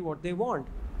exactly what they want.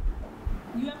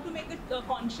 You have to make a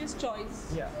conscious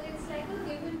choice. Yeah. So it's like a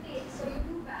give and take. So you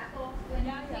do back off when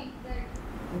you think that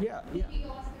maybe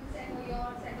your skill set or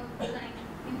your set of design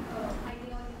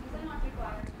ideologies are not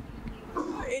required.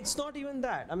 It's not even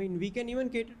that. I mean, we can even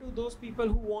cater to those people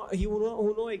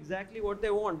who know exactly what they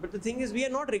want. But the thing is, we are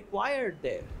not required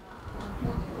there.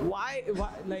 Why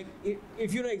like,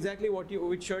 if you know exactly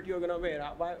which shirt you're gonna wear,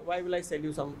 why will I sell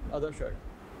you some other shirt?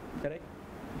 Correct?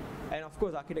 And of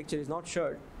course, architecture is not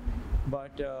shirt.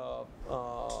 But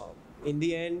in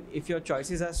the end, if your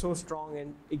choices are so strong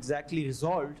and exactly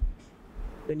resolved,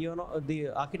 then you're not the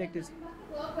architect is.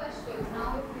 Your question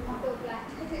now,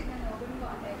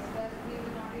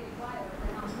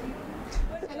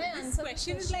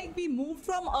 question is like we moved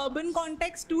from urban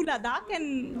context to Ladakh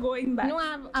and going back. No,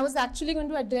 I was actually going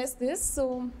to address this.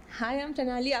 So, hi, I'm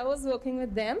Tanali. I was working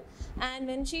with them. And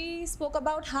when she spoke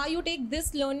about how you take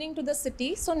this learning to the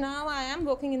city, so now I am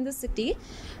working in the city.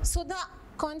 So, the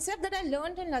concept that I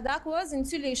learned in Ladakh was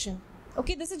insulation.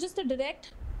 Okay, this is just a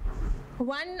direct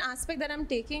one aspect that I'm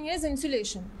taking is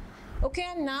insulation. Okay,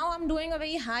 and now I'm doing a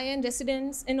very high-end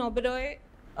residence in Oberoi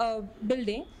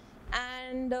building.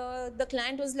 And the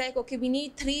client was like, okay, we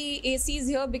need 3 ACs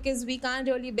here because we can't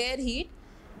really bear heat.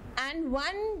 And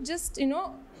one, just, you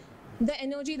know, the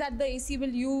energy that the AC will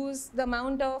use, the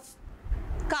amount of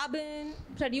carbon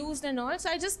produced and all. So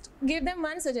I just gave them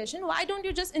one suggestion. Why don't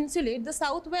you just insulate the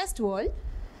southwest wall?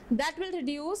 That will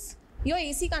reduce your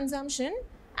AC consumption.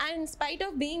 And in spite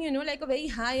of being, you know, like a very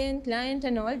high-end client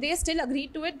and all, they still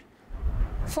agreed to it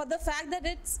for the fact that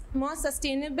it's more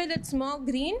sustainable, it's more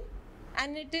green,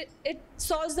 and it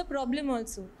solves the problem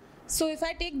also. So if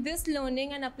I take this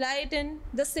learning and apply it in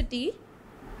the city,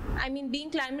 I mean,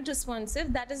 being climate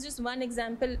responsive, that is just one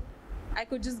example I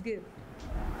could just give.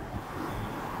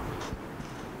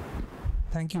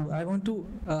 Thank you. I want to,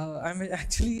 I mean,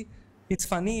 actually, it's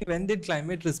funny, when did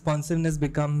climate responsiveness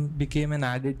became an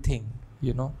added thing?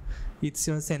 You know, it's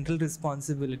your central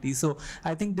responsibility. So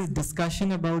I think this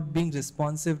discussion about being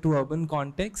responsive to urban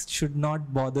context should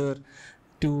not bother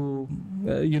to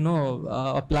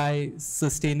apply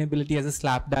sustainability as a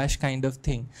slapdash kind of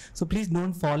thing. So please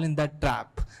don't fall in that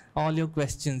trap. All your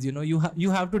questions, you know, you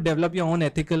have to develop your own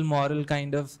ethical, moral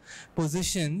kind of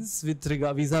positions with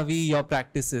regard vis-a-vis your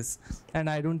practices. And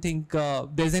I don't think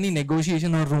there's any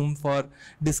negotiation or room for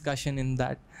discussion in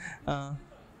that. No,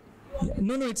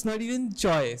 it's not even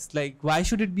choice. Like, why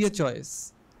should it be a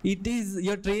choice? It is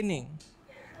your training.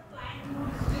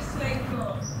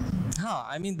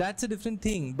 I mean, that's a different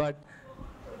thing, but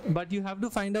you have to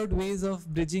find out ways of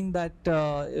bridging that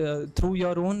through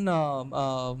your own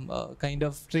kind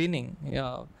of training.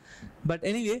 Yeah. But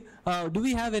anyway, do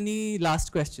we have any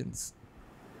last questions?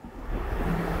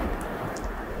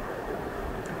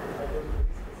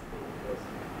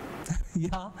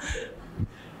 Yeah.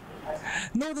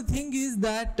 No, the thing is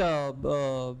that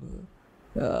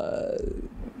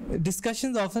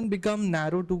discussions often become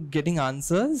narrow to getting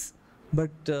answers, but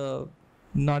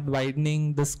not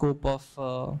widening the scope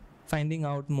of finding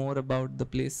out more about the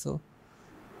place. So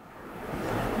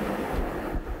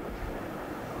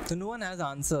no one has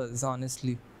answers,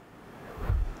 honestly.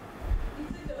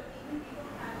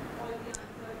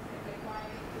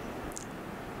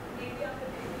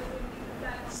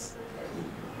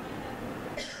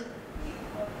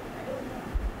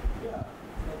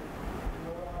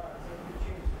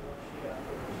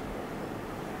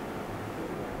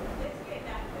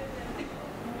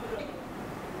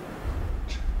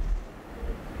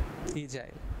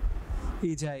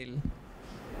 Agile.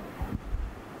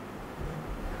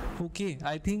 Okay,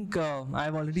 I think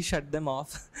I've already shut them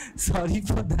off. Sorry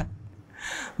for that.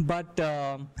 But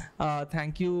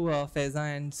thank you,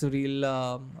 Faiza and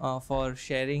Suril, for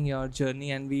sharing your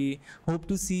journey, and we hope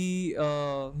to see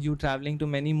you traveling to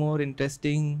many more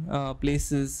interesting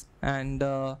places and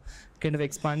kind of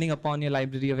expanding upon your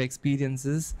library of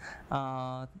experiences.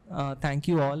 Thank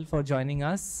you all for joining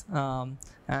us,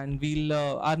 and we'll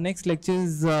our next lecture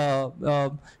is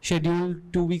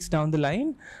scheduled 2 weeks down the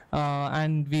line,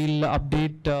 and we'll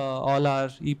update all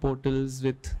our e-portals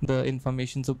with the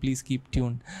information, so please keep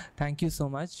tuned. Thank you so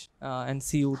much, and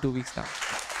see you 2 weeks down.